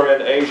cities are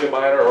in Asia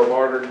Minor or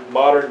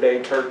modern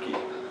day Turkey.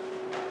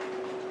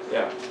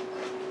 Yeah.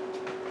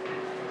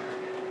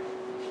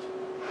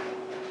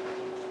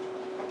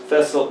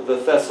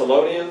 The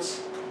Thessalonians,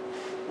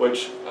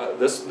 which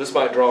this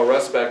might draw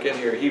Russ back in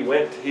here.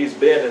 He's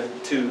been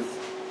into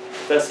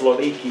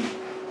Thessaloniki.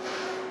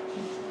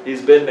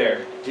 He's been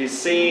there. He's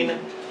seen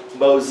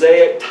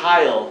mosaic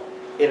tile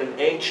in an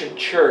ancient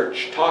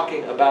church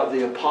talking about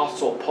the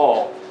Apostle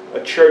Paul,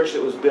 a church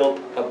that was built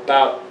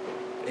about,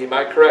 he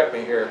might correct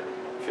me here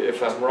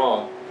if I'm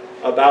wrong,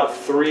 about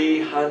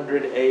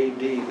 300 AD,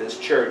 this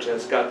church. And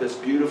it's got this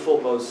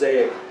beautiful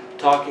mosaic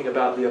talking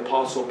about the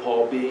Apostle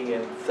Paul being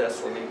in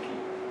Thessaloniki.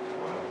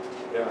 Wow.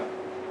 Yeah.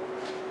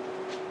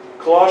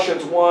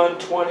 Colossians 1,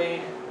 20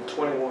 and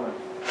 21.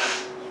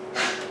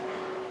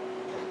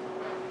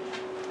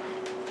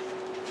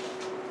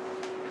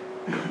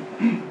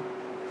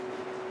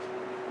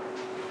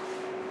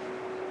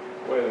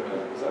 Wait a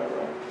minute, is that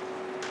right?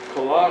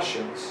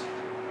 Colossians.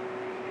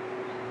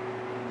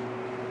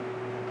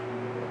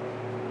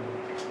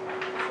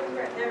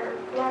 Right there,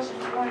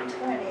 Colossians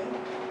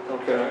 1:20.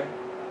 Okay.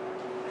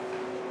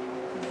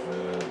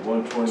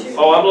 120.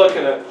 Oh, I'm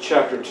looking at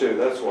chapter 2,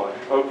 that's why.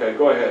 Okay,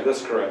 go ahead,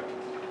 that's correct.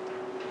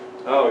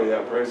 Oh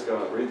yeah, praise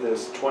God. Read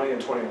this, 20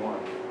 and 21.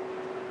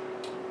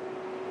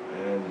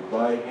 And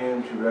by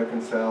him to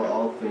reconcile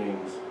all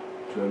things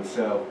to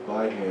himself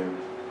by him,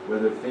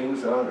 whether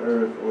things on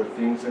earth or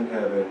things in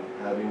heaven,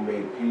 having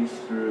made peace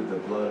through the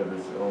blood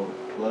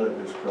of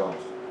his cross.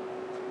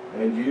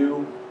 And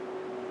you,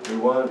 who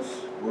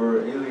once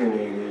were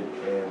alienated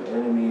and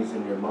enemies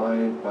in your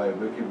mind by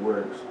wicked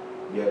works,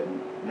 yet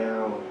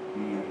now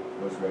he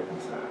was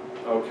reconciled.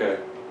 Okay,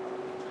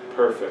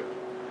 perfect.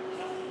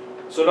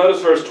 So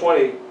notice verse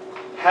 20.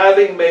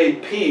 Having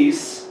made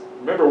peace,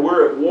 remember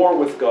we're at war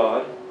with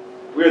God.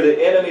 We're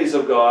the enemies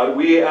of God.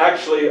 We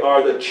actually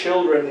are the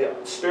children, the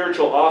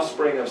spiritual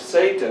offspring of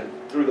Satan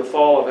through the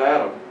fall of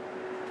Adam.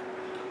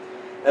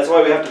 That's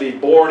why we have to be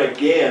born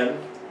again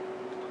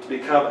to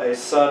become a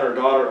son or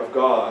daughter of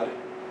God.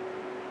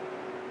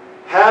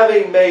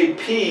 Having made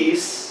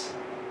peace,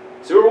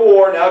 so we're at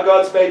war, now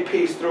God's made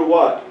peace through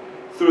what?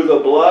 Through the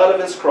blood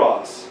of his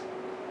cross.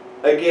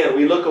 Again,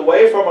 we look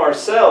away from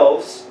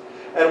ourselves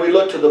and we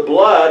look to the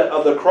blood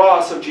of the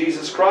cross of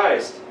Jesus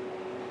Christ.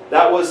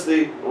 That was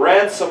the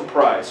ransom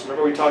price.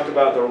 Remember we talked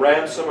about the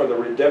ransom or the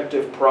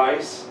redemptive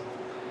price?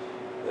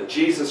 That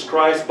Jesus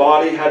Christ's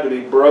body had to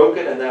be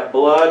broken and that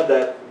blood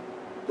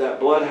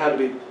had to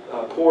be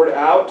poured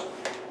out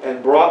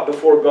and brought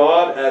before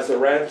God as a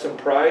ransom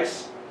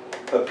price,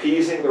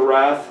 appeasing the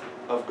wrath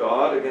of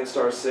God against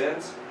our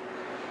sins.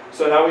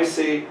 So now we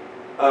see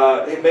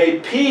He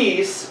made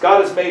peace.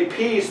 God has made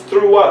peace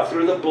through what?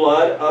 Through the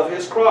blood of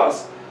his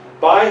cross.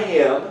 By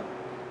him,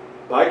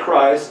 by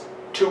Christ,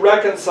 to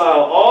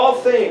reconcile all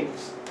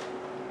things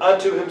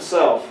unto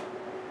himself.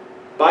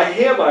 By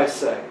him, I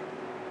say,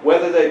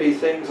 whether they be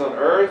things on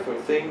earth or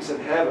things in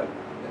heaven.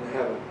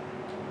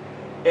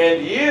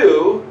 And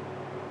you,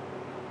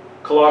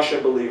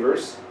 Colossian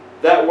believers,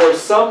 that were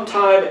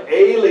sometime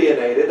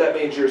alienated, that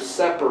means you're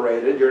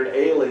separated, you're an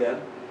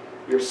alien,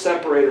 you're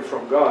separated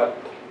from God,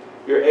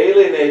 you're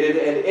alienated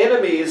and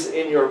enemies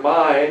in your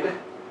mind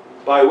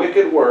by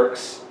wicked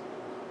works.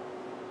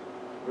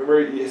 Remember,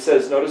 it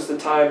says, notice the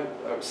time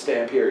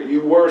stamp here.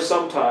 You were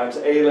sometimes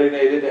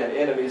alienated and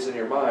enemies in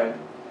your mind.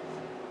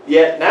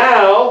 Yet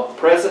now,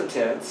 present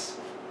tense,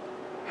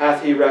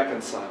 hath he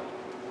reconciled.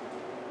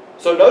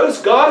 So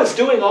notice God is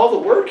doing all the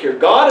work here.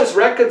 God is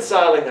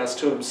reconciling us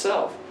to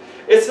himself.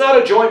 It's not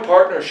a joint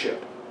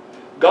partnership.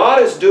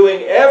 God is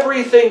doing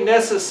everything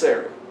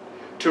necessary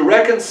to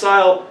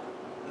reconcile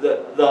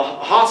the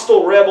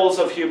hostile rebels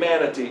of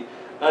humanity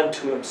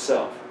unto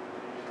himself.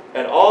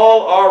 And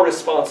all our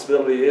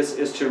responsibility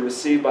is to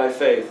receive by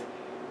faith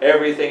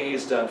everything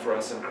he's done for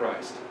us in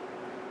Christ.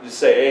 Just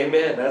say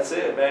amen. That's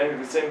it, man.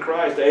 It's in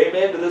Christ.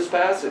 Amen to this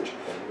passage.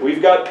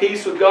 We've got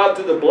peace with God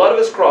through the blood of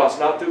his cross,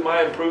 not through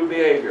my improved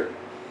behavior.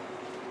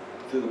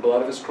 Through the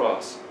blood of his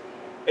cross.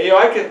 And you know,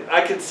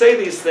 I can say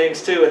these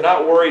things too and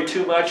not worry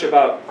too much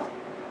about...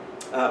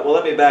 well,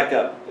 let me back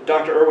up.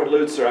 Dr. Erwin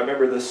Lutzer, I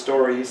remember this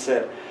story. He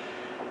said,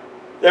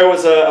 there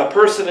was a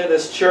person in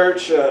this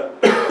church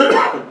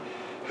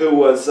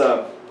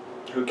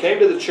who came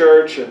to the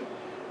church, and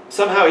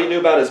somehow he knew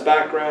about his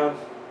background,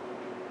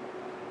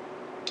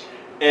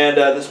 and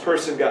this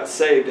person got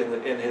saved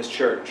in his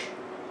church.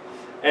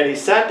 And he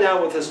sat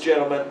down with this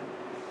gentleman,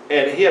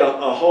 and he had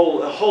a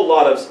whole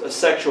lot of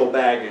sexual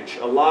baggage,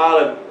 a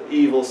lot of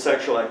evil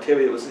sexual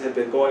activity that had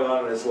been going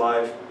on in his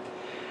life.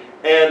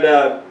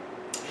 And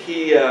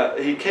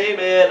he came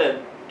in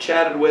and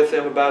chatted with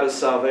him about his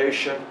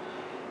salvation,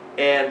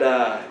 and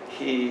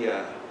he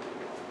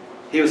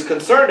was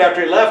concerned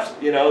after he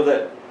left, you know,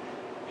 that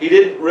he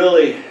didn't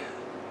really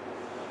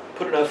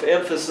put enough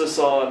emphasis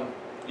on,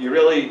 you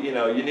really, you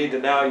know, you need to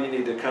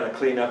kind of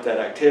clean up that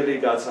activity.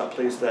 God's not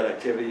pleased with that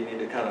activity. You need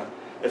to kind of,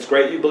 it's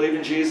great you believe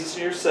in Jesus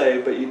and you're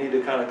saved, but you need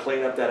to kind of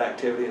clean up that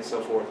activity and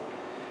so forth.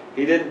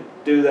 He didn't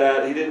do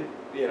that. He didn't,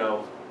 you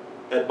know,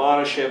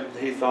 admonish him,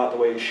 he thought, the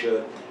way he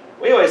should.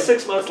 Well, anyway,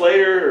 6 months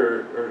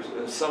later, or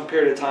some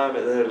period of time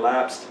that had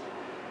elapsed,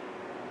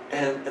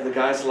 and the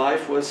guy's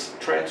life was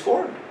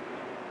transformed.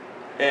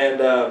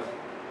 And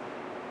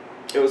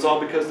it was all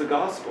because of the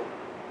gospel.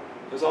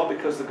 It was all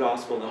because of the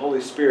gospel and the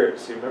Holy Spirit.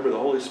 See, remember, the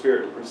Holy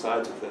Spirit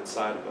resides within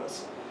inside of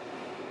us.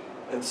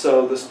 And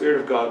so the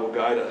Spirit of God will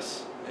guide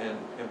us and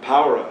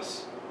empower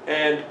us.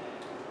 And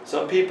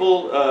some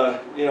people,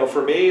 you know,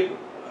 for me,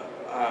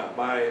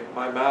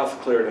 my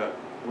mouth cleared up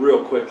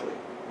real quickly.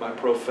 My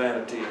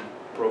profanity and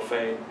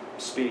profane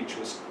speech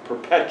was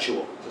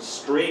perpetual,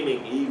 just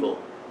streaming evil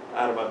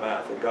out of my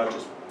mouth. And God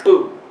just,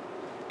 boom,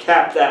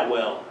 capped that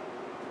well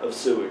of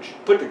sewage.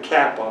 Put the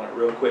cap on it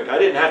real quick. I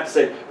didn't have to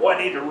say, well,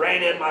 I need to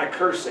rein in my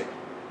cursing.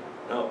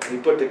 No, he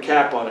put the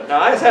cap on it.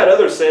 Now, I've had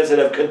other sins that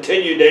have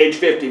continued to age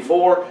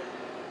 54.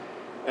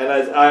 And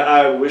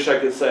I wish I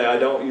could say I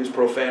don't use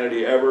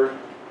profanity ever.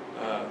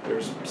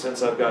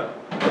 Since I've got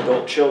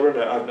adult children,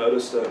 I've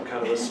noticed a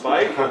kind of a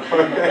spike.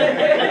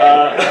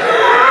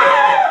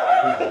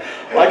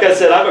 Like I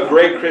said, I'm a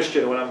great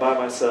Christian when I'm by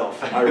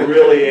myself. I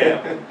really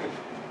am.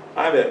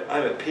 I'm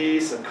at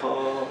peace and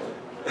calm.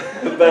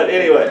 But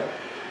anyway,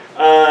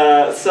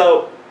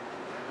 so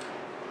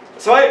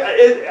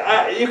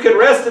you can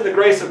rest in the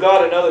grace of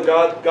God and know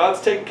that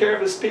God's taking care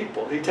of His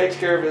people. He takes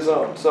care of His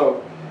own.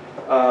 So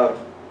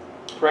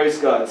praise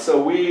God.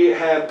 So we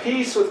have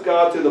peace with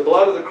God through the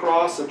blood of the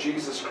cross of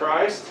Jesus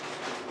Christ,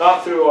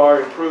 not through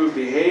our improved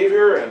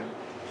behavior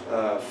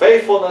and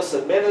faithfulness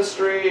in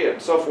ministry and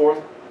so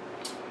forth.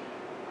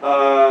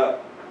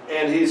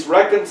 And He's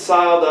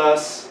reconciled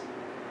us.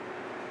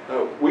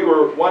 We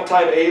were one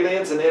time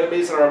aliens and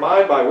enemies in our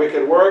mind by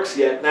wicked works,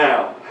 yet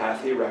now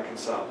hath He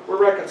reconciled.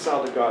 We're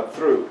reconciled to God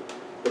through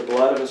the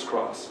blood of His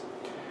cross.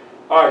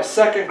 All right,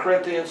 2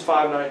 Corinthians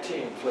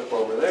 5:19. Flip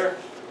over there.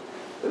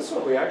 This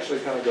one we actually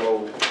kind of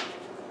go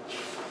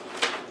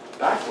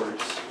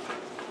backwards,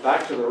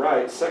 back to the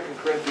right. 2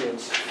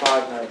 Corinthians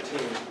 5:19.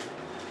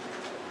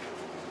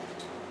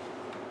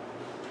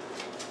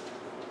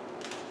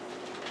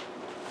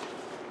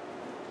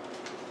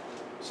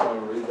 So I'm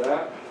going to read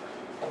that.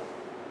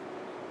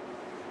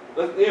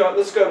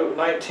 Let's go to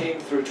 19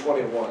 through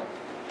 21.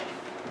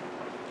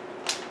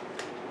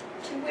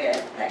 To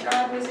wit, that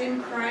God was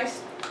in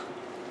Christ,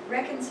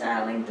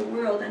 reconciling the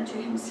world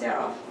unto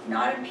Himself,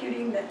 not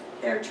imputing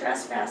their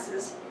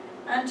trespasses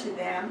unto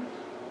them,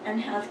 and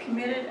hath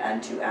committed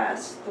unto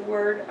us the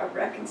word of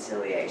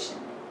reconciliation.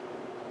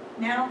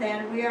 Now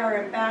then, we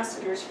are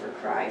ambassadors for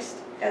Christ,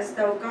 as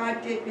though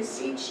God did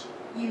beseech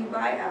you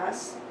by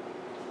us.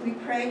 We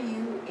pray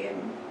you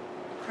in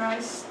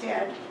Christ's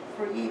stead,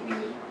 for ye be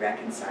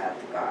reconciled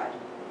to God.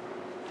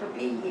 For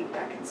be ye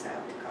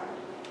reconciled to God.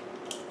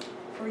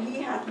 For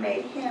He hath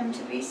made Him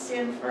to be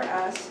sin for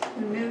us,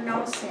 who knew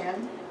no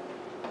sin,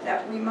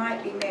 that we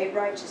might be made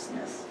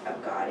righteousness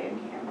of God in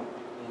Him.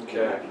 Okay.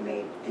 We might be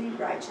made the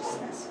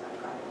righteousness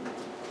of God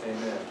in Him.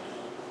 Amen.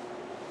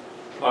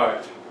 All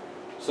right.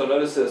 So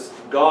notice this.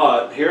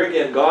 God, here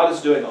again, God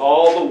is doing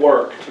all the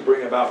work to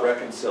bring about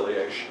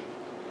reconciliation.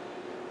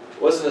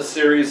 It wasn't a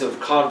series of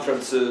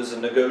conferences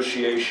and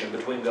negotiation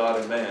between God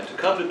and man to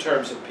come to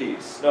terms of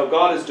peace. No,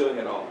 God is doing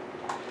it all.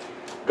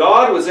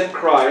 God was in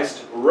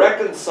Christ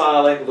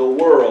reconciling the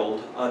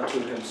world unto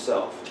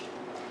Himself,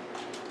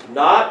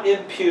 not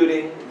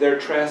imputing their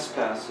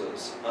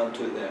trespasses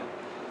unto them.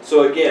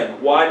 So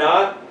again, why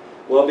not?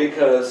 Well,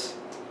 because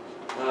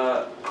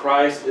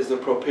Christ is the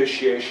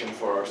propitiation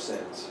for our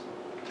sins.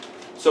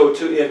 So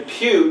to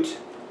impute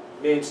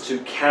means to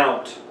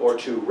count or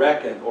to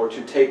reckon or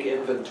to take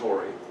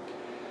inventory.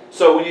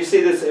 So when you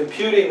see this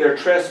imputing their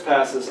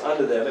trespasses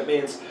unto them, it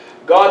means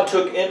God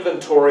took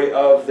inventory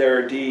of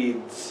their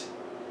deeds.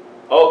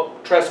 Oh,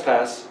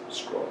 trespass,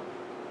 scroll.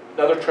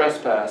 Another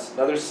trespass,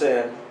 another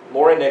sin,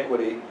 more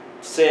iniquity,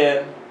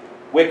 sin,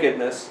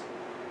 wickedness.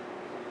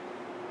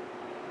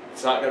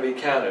 It's not going to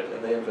be counted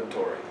in the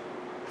inventory.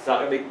 It's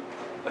not going to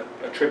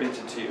be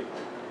attributed to you.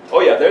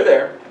 Oh yeah, they're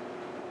there.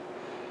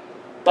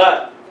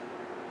 But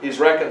He's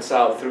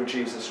reconciled through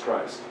Jesus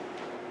Christ.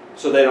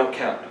 So they don't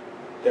count.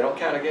 They don't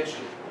count against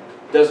you.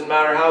 It doesn't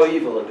matter how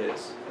evil it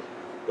is.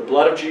 The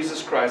blood of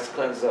Jesus Christ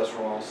cleanses us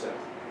from all sin.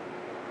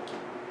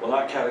 Will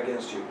not count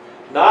against you.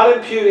 Not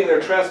imputing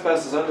their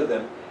trespasses unto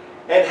them,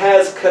 and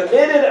has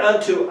committed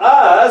unto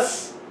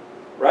us,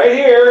 right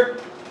here,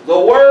 the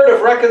word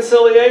of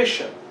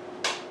reconciliation.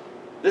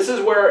 This is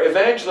where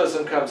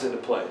evangelism comes into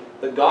play.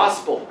 The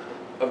gospel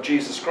of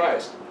Jesus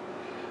Christ.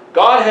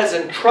 God has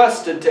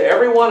entrusted to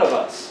every one of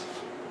us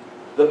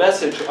the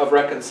message of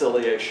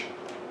reconciliation.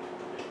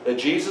 That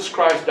Jesus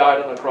Christ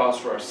died on the cross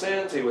for our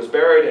sins, He was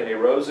buried, and He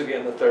rose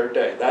again the third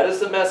day. That is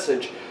the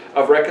message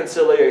of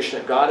reconciliation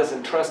that God has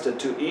entrusted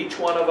to each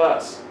one of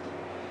us.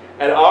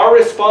 And our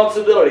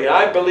responsibility, and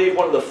I believe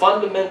one of the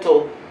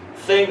fundamental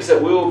things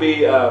that we will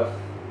be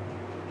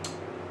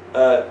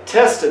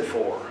tested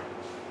for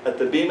at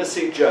the Bema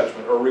Seat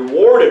judgment, or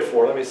rewarded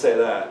for, let me say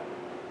that,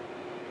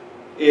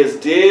 is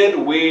did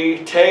we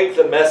take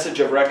the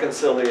message of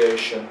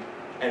reconciliation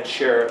and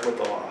share it with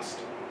the lost?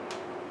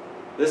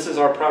 This is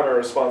our primary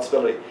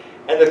responsibility.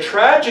 And the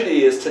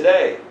tragedy is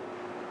today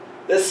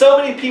that so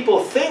many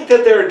people think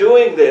that they're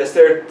doing this,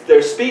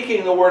 they're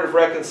speaking the word of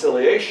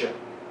reconciliation,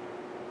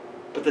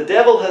 but the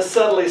devil has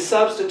subtly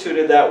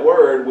substituted that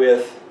word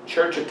with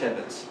church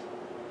attendance.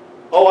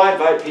 Oh, I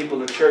invite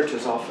people to church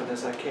as often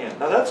as I can.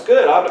 Now that's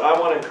good. I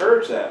want to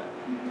encourage that.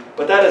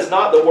 But that is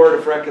not the word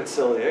of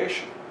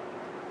reconciliation.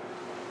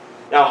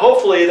 Now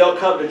hopefully they'll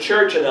come to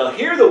church and they'll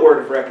hear the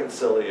word of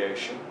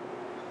reconciliation.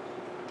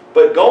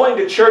 But going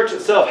to church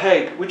itself,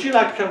 hey, would you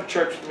like to come to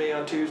church with me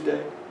on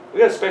Tuesday? We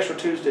got a special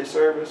Tuesday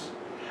service.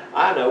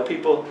 I know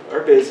people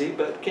are busy,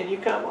 but can you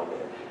come on in?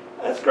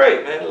 That's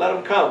great, man. Let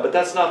them come. But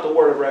that's not the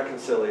word of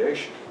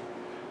reconciliation.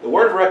 The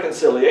word of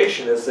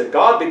reconciliation is that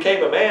God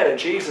became a man in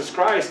Jesus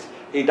Christ.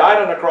 He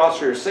died on the cross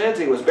for your sins.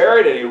 He was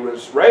buried and He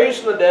was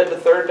raised from the dead the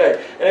third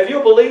day. And if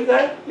you'll believe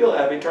that, you'll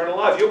have eternal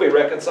life. You'll be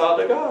reconciled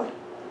to God.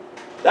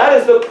 That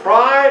is the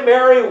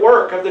primary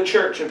work of the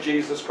Church of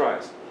Jesus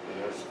Christ.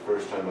 And that's the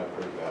first time I've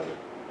heard about it.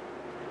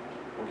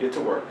 We'll get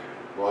to work.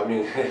 Well, I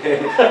mean,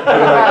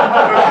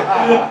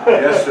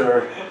 yes,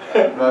 sir.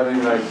 But I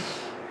mean, like,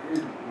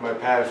 my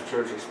past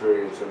church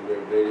experience, I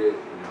mean, they did,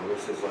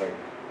 this is like,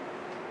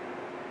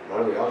 why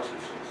don't they all teach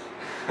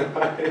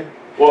this?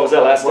 What was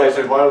that last Well, I day?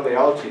 said, why don't they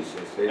all teach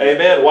this? They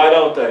Amen. Why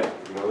don't they?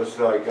 This is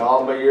like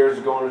all my years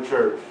of going to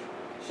church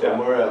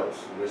somewhere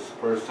else. And this is the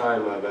first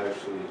time I've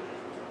actually.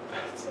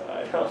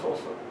 I know.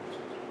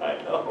 I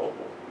know.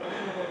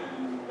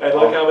 And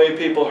look how many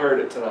people heard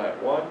it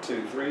tonight. 1,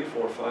 2, 3,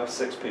 4, 5,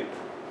 6 people.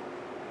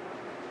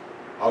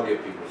 I'll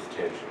get people's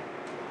attention.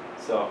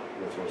 So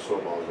That's what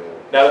football's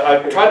at. now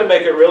I tried to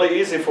make it really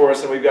easy for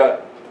us, and we've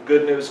got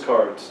good news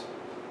cards.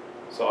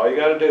 So all you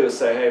got to do is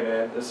say, "Hey,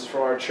 man, this is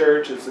from our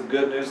church. It's the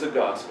good news of the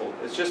gospel.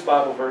 It's just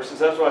Bible verses."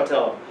 That's what I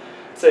tell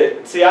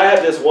them. See, I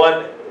have this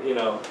one,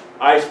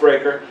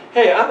 icebreaker.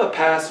 Hey, I'm a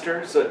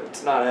pastor, so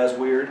it's not as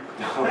weird.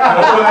 I'm a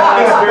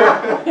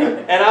pastor,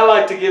 and I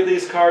like to give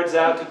these cards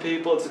out to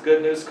people. It's a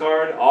good news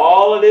card.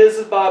 All it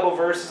is Bible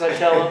verses. I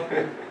tell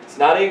them. It's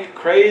not any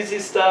crazy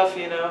stuff,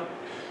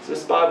 It's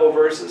just Bible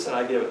verses, and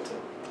I give it to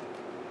them.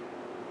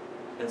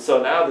 And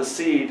so now the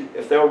seed,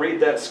 if they'll read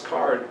that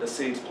card, the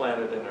seed's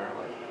planted in their heart.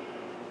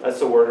 That's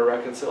the word of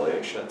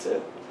reconciliation. That's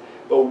it.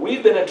 But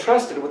we've been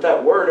entrusted with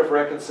that word of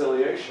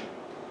reconciliation.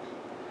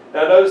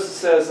 Now notice it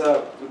says,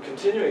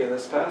 continuing in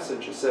this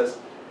passage, it says,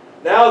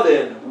 "Now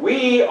then,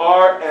 we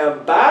are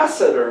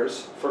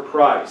ambassadors for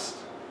Christ."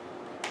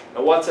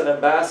 Now what's an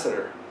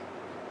ambassador?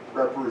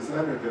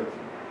 Representative.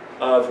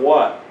 Of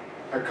what?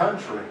 A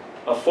country.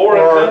 A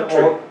foreign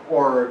country.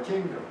 Or a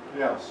kingdom,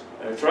 yes.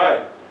 That's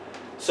right.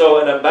 So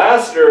an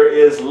ambassador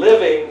is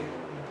living,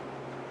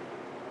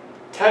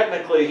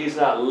 technically he's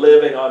not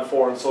living on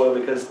foreign soil,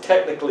 because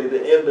technically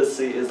the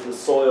embassy is the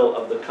soil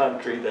of the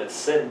country that's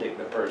sending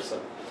the person.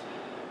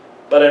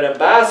 But an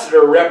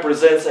ambassador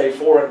represents a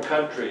foreign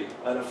country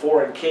and a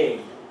foreign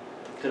king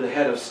to the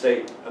head of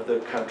state of the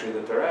country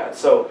that they're at.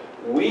 So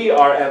we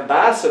are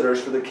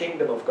ambassadors for the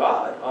kingdom of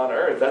God on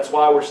earth. That's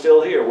why we're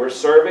still here. We're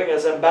serving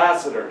as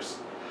ambassadors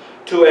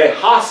to a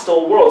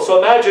hostile world. So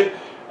imagine,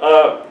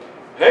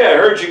 hey, I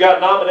heard you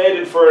got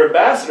nominated for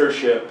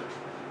ambassadorship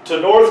to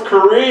North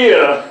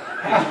Korea.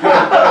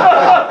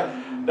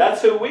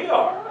 That's who we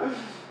are.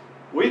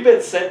 We've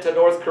been sent to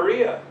North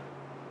Korea.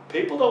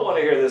 People don't want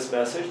to hear this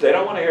message. They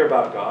don't want to hear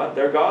about God.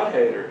 They're God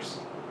haters.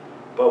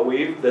 But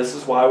this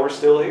is why we're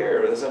still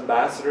here, as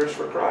ambassadors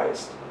for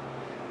Christ.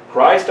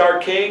 Christ, our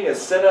King,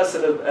 has sent us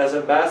as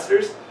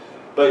ambassadors.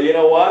 But you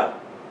know what?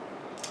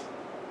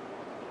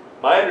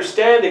 My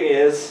understanding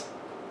is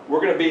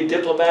we're going to be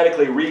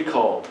diplomatically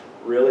recalled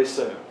really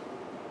soon.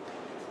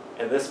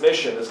 And this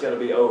mission is going to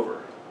be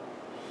over.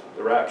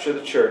 The rapture of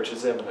the church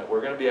is imminent.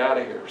 We're going to be out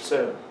of here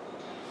soon.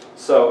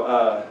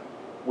 So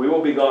we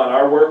will be gone.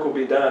 Our work will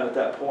be done at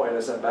that point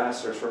as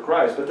ambassadors for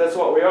Christ. But that's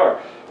what we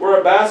are. We're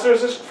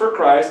ambassadors for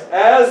Christ,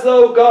 as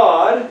though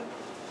God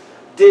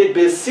did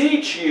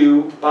beseech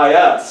you by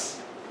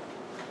us.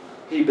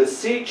 He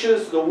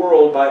beseeches the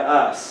world by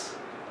us.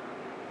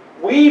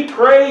 We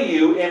pray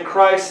you in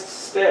Christ's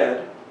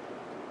stead.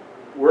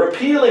 We're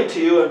appealing to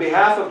you on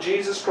behalf of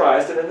Jesus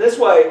Christ. And in this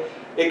way,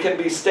 it can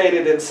be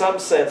stated in some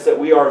sense that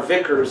we are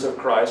vicars of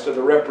Christ, or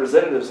the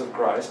representatives of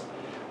Christ.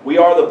 We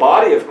are the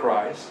body of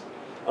Christ.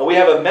 And we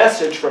have a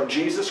message from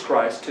Jesus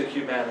Christ to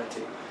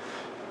humanity.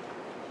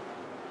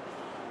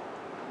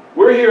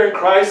 We're here in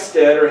Christ's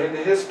stead, or in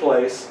His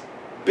place.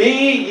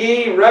 Be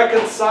ye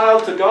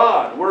reconciled to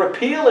God. We're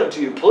appealing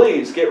to you.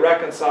 Please get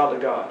reconciled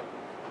to God.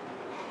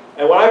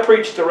 And when I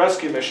preach the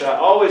rescue mission, I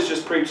always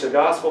just preach the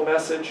gospel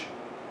message.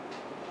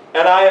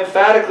 And I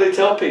emphatically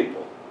tell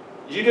people,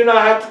 you do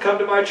not have to come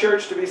to my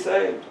church to be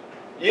saved.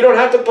 You don't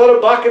have to put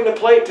a buck in the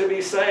plate to be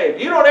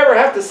saved. You don't ever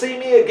have to see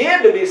me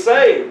again to be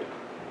saved.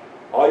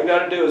 All you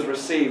got to do is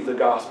receive the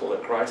gospel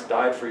that Christ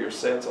died for your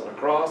sins on the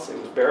cross. He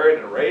was buried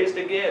and raised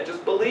again.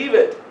 Just believe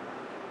it.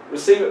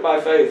 Receive it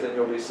by faith and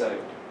you'll be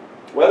saved.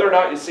 Whether or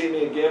not you see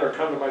me again or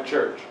come to my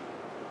church.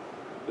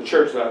 The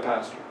church that I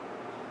pastor.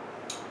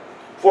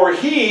 For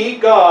He,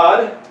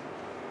 God,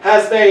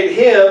 has made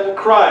Him,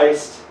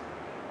 Christ,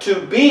 to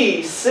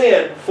be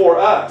sin for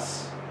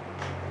us,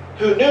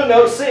 who knew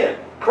no sin.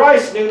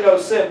 Christ knew no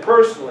sin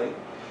personally,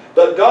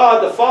 but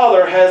God the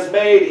Father has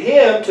made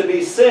Him to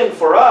be sin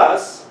for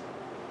us.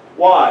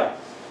 Why?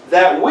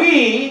 That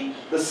we,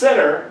 the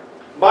sinner,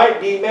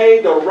 might be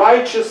made the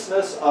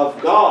righteousness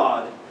of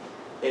God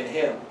in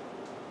Him.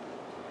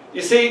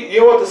 You see,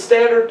 you know what the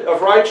standard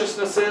of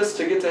righteousness is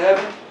to get to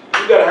heaven?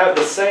 You've got to have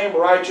the same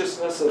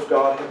righteousness of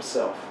God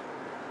Himself.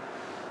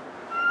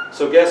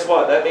 So guess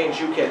what? That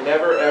means you can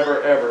never,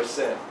 ever, ever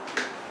sin.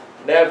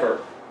 Never.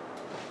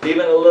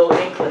 even a little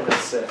inkling of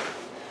sin.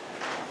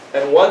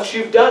 And once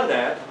you've done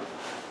that,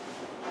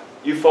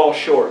 you fall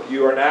short.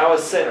 You are now a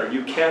sinner.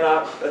 You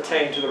cannot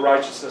attain to the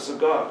righteousness of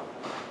God.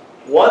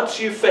 Once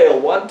you fail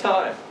one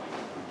time,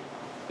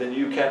 then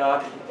you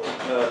cannot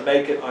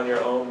make it on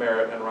your own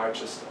merit and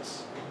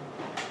righteousness.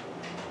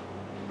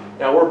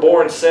 Now, we're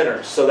born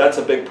sinners, so that's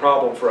a big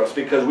problem for us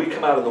because we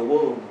come out of the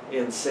womb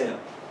in sin.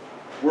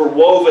 We're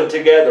woven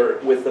together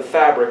with the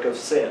fabric of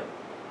sin.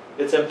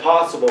 It's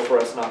impossible for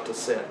us not to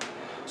sin.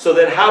 So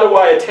then how do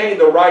I attain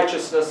the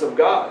righteousness of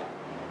God?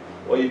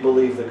 Well, you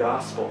believe the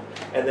gospel.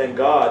 And then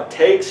God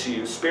takes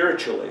you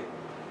spiritually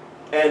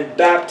and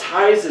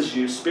baptizes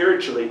you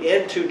spiritually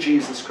into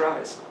Jesus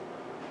Christ.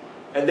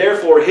 And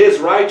therefore, His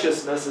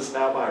righteousness is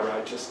now my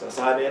righteousness.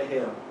 I'm in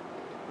Him.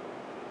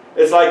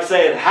 It's like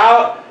saying,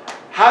 Noah,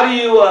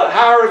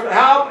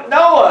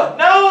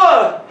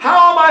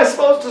 how am I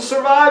supposed to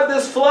survive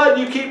this flood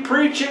you keep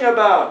preaching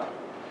about?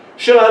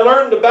 Should I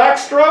learn the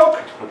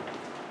backstroke?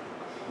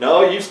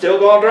 No, you still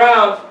gonna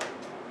drown.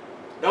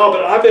 No,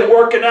 but I've been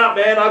working out,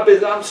 man.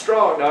 I'm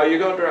strong. No, you're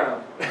gonna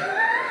drown.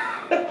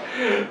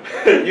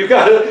 you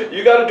gotta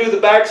do the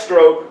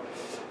backstroke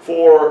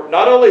for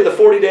not only the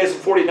 40 days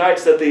and 40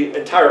 nights that the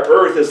entire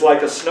earth is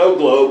like a snow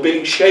globe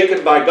being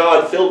shaken by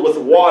God, filled with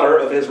the water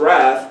of His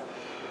wrath,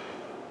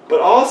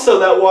 but also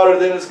that water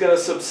then is going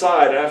to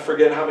subside. And I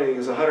forget how many, it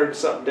was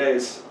 100-something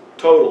days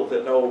total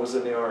that Noah was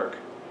in the ark.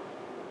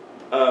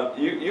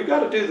 You got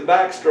to do the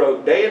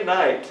backstroke day and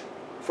night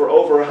for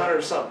over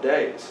 100-something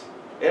days.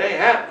 It ain't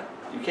happening.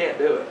 You can't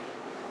do it.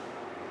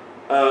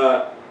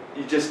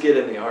 You just get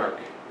in the ark.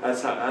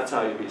 That's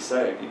how you be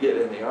saved. You get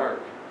in the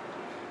ark.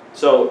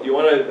 So you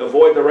want to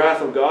avoid the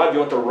wrath of God, you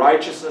want the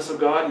righteousness of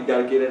God, you got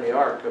to get in the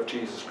ark of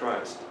Jesus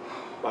Christ.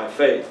 By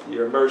faith.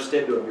 You're immersed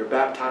into Him. You're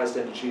baptized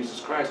into Jesus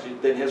Christ.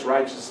 Then His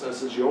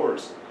righteousness is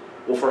yours.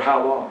 Well, for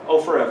how long?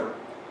 Oh, forever.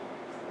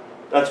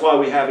 That's why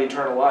we have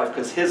eternal life,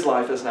 because His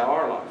life is now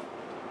our life.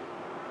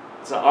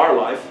 It's not our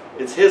life.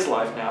 It's His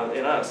life now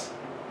in us.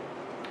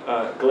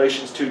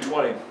 Galatians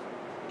 2:20.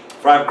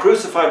 For I am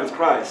crucified with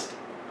Christ.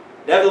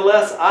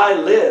 Nevertheless I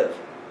live.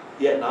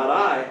 Yet not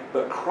I,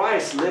 but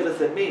Christ liveth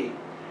in me.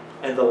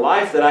 And the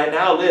life that I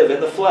now live in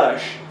the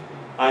flesh,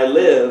 I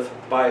live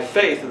by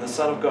faith in the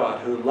Son of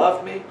God, who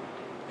loved me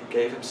and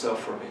gave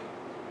Himself for me.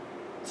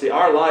 See,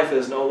 our life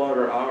is no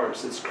longer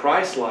ours. It's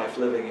Christ's life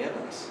living in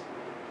us.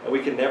 And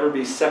we can never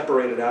be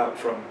separated out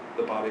from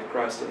the body of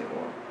Christ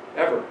anymore.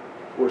 Ever.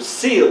 We're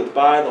sealed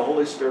by the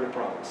Holy Spirit of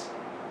promise.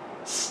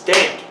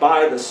 Stamped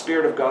by the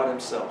Spirit of God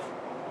Himself.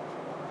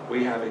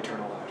 We have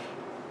eternal life.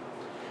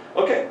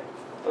 Okay,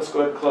 let's go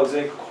ahead and close.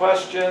 Any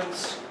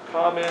questions,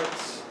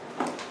 comments?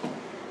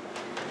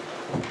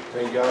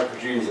 Thank God for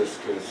Jesus,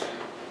 because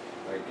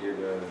like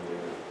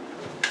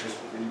just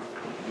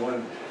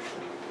one.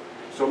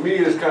 So me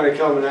is kind of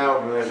coming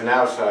out as an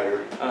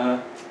outsider.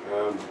 A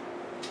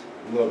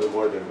little bit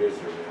more than a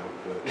visitor now,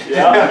 but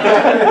yeah.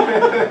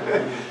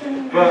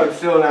 but I'm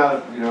still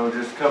now,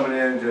 just coming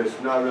in,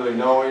 just not really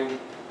knowing.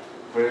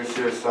 But it's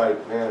just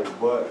like, man,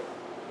 what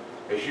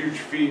a huge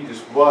feat.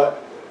 Just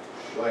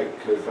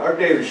because our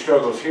daily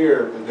struggles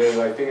here, but then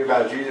like thinking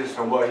about Jesus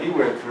and what He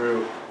went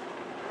through,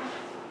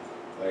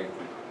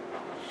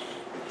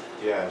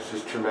 yeah, it's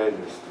just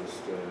tremendous.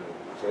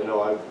 I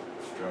know I've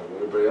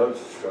struggled, everybody else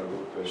has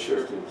struggled, but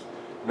sure. It's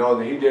knowing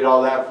that He did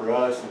all that for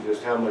us, and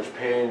just how much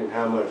pain and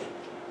how much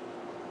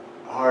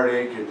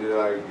heartache, and you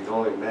can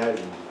only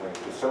imagine.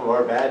 Some of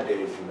our bad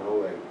days,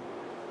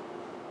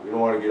 we don't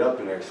want to get up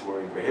the next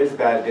morning, but His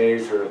bad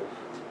days are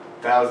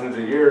thousands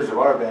of years of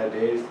our bad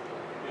days.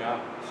 Yeah.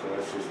 So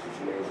it's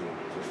amazing,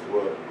 just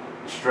what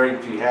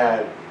strength He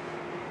had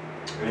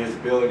and His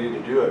ability to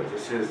do it.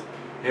 Just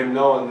Him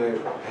knowing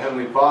that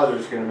Heavenly Father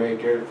is going to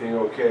make everything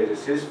okay.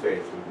 Just His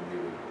faith in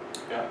believing.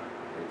 Yeah.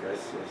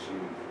 That's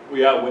huge. Well,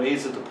 yeah, when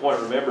He's at the point,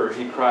 remember,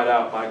 He cried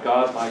out, my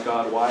God,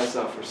 why hast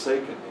Thou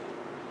forsaken me?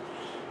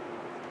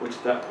 Which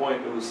at that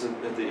point, it was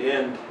at the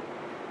end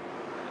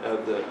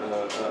of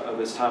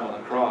His time on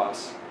the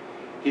cross.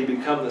 He'd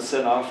become the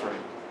sin offering.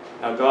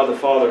 Now God the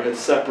Father had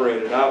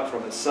separated out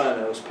from His Son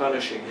and was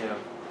punishing Him.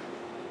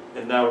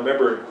 And now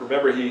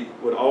remember He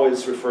would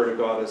always refer to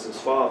God as His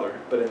Father,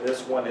 but in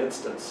this one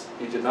instance,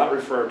 He did not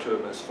refer to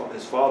Him as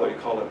His Father. He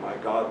called Him my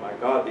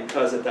God,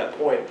 because at that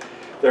point,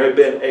 there had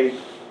been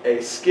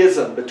a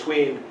schism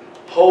between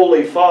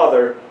Holy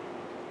Father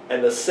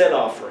and the sin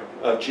offering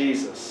of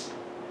Jesus.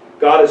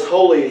 God is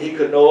holy, and He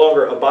could no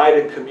longer abide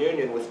in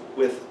communion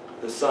with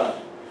the Son.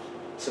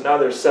 So now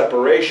there's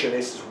separation.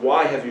 He says,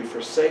 why have you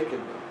forsaken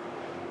me?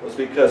 It was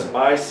because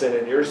my sin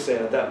and your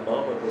sin at that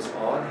moment was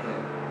on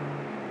Him.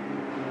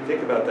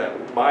 Think about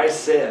that. My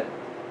sin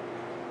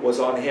was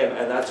on Him,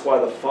 and that's why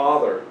the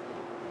Father,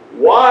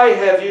 why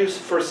have you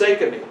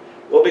forsaken me?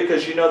 Well,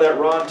 because you know that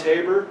Ron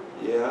Tabor?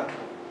 Yeah.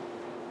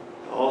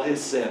 All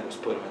his sin was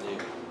put on you.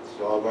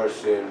 So all of our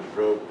sin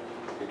broke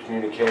the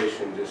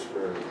communication just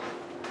for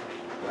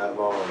that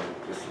long,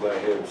 just to let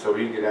Him, so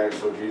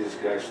Jesus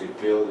could actually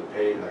feel the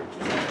pain, like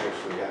just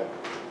actually have,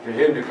 for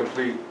Him to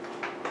complete.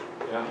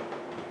 Yeah.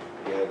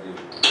 Yeah, dude.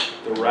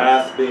 The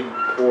wrath being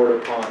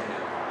poured upon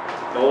him.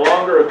 No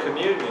longer a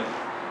communion.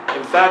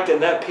 In fact, in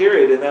that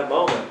period, in that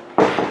moment,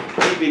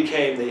 he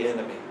became the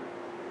enemy.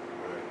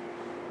 Right.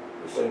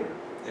 The sinner.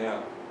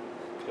 Yeah.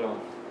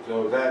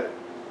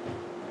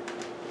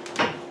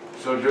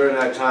 So during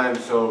that time,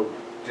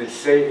 did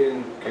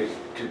Satan,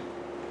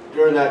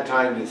 during that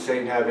time, did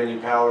Satan have any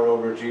power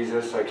over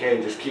Jesus? Like,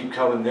 hey, just keep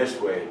coming this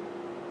way.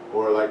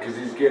 Or like, because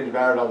he's getting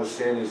devoured all the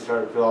sin, he's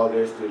starting to feel all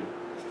this, did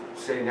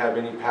Satan have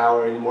any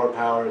power, any more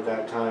power at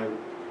that time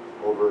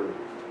over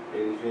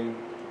anything?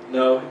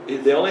 No,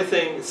 the only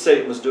thing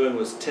Satan was doing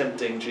was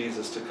tempting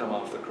Jesus to come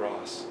off the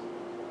cross.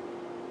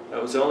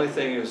 That was the only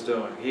thing he was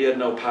doing. He had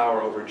no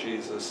power over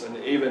Jesus. And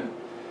even,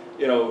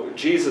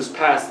 Jesus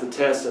passed the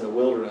test in the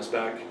wilderness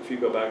back, if you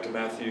go back to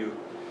Matthew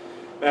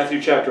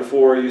chapter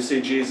 4, you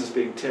see Jesus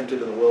being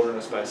tempted in the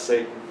wilderness by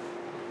Satan.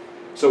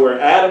 So where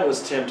Adam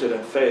was tempted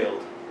and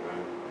failed,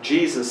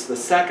 Jesus, the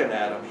second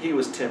Adam, he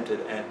was tempted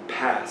and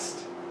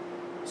passed,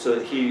 so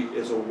that he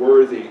is a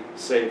worthy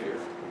Savior.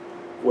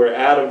 Where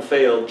Adam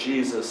failed,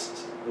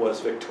 Jesus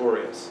was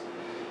victorious.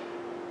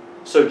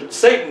 So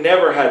Satan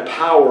never had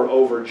power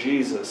over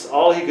Jesus.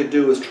 All he could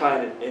do was try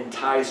and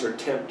entice or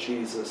tempt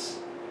Jesus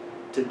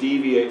to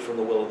deviate from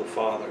the will of the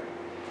Father.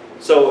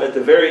 So at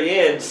the very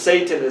end,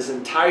 Satan is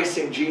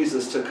enticing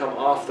Jesus to come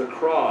off the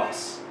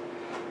cross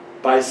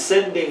by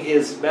sending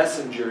his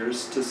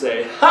messengers to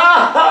say,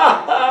 "Ha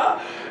ha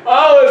ha!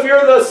 Oh, if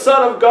you're the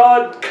Son of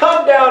God,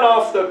 come down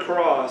off the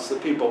cross." The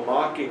people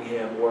mocking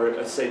him were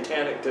a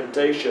satanic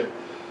temptation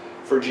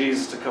for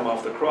Jesus to come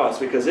off the cross.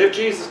 Because if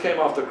Jesus came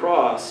off the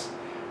cross,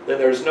 then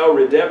there's no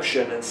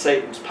redemption and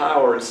Satan's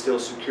power is still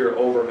secure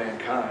over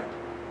mankind.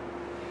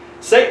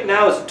 Satan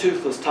now is a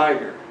toothless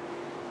tiger.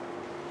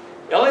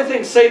 The only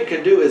thing Satan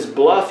can do is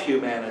bluff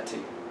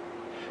humanity.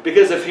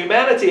 Because if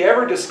humanity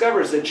ever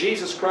discovers that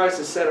Jesus Christ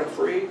has set him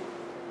free,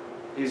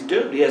 he's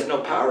doomed. He has no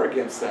power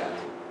against that.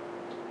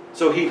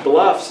 So he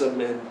bluffs and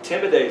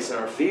intimidates, and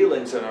our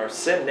feelings and our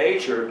sin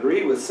nature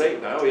agree with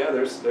Satan. Oh yeah,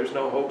 there's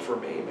no hope for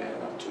me, man.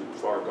 I'm too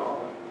far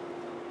gone.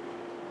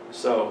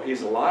 So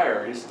he's a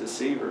liar. He's a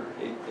deceiver.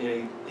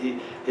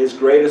 His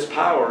greatest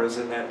power is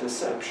in that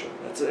deception.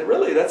 That's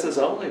his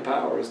only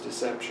power, is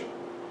deception.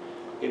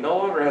 He no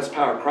longer has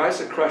power.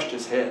 Christ had crushed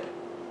his head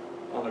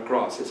on the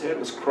cross. His head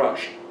was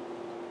crushed.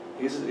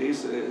 He's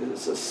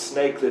a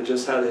snake that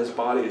just had his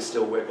body is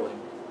still wiggling.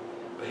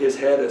 But his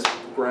head is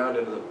ground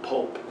into the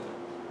pulp,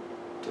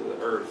 to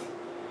the earth.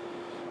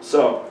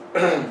 So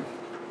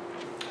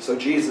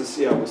Jesus,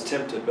 was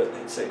tempted, but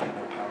Satan had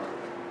no power.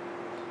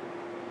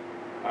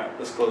 All right,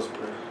 let's close in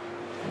prayer.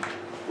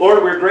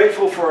 Lord, we're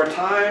grateful for our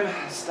time,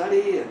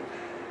 study, and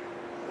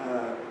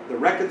the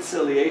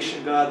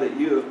reconciliation, God, that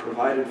you have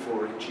provided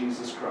for in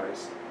Jesus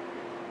Christ.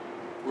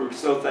 We're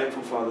so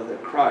thankful, Father,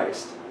 that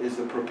Christ is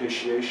the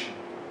propitiation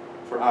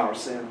for our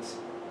sins.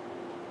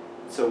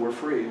 So we're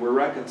free, we're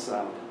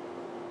reconciled.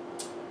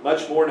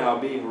 Much more now,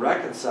 being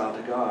reconciled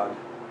to God,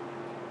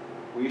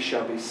 we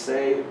shall be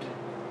saved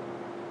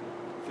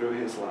through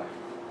his life.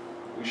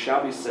 We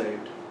shall be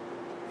saved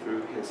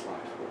through his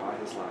life, or by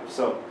his life.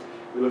 So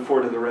we look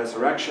forward to the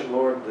resurrection,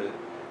 Lord.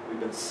 We've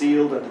been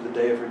sealed unto the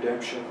day of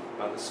redemption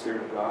by the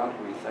Spirit of God.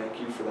 We thank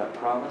you for that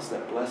promise,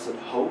 that blessed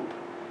hope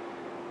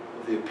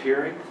of the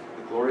appearing,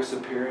 the glorious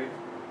appearing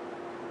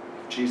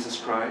of Jesus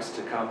Christ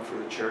to come for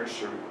the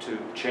church, to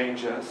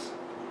change us.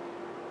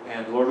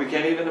 And Lord, we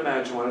can't even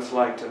imagine what it's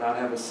like to not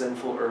have a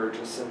sinful urge,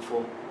 a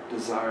sinful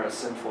desire, a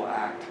sinful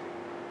act.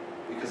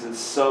 Because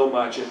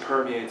it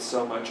permeates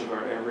so much of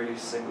our every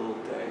single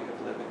day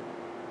of living.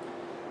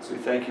 So we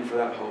thank you for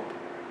that hope.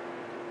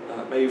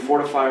 May you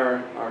fortify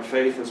our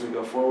faith as we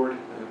go forward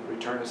and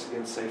return us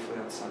again safely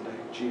on Sunday.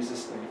 In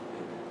Jesus' name, amen.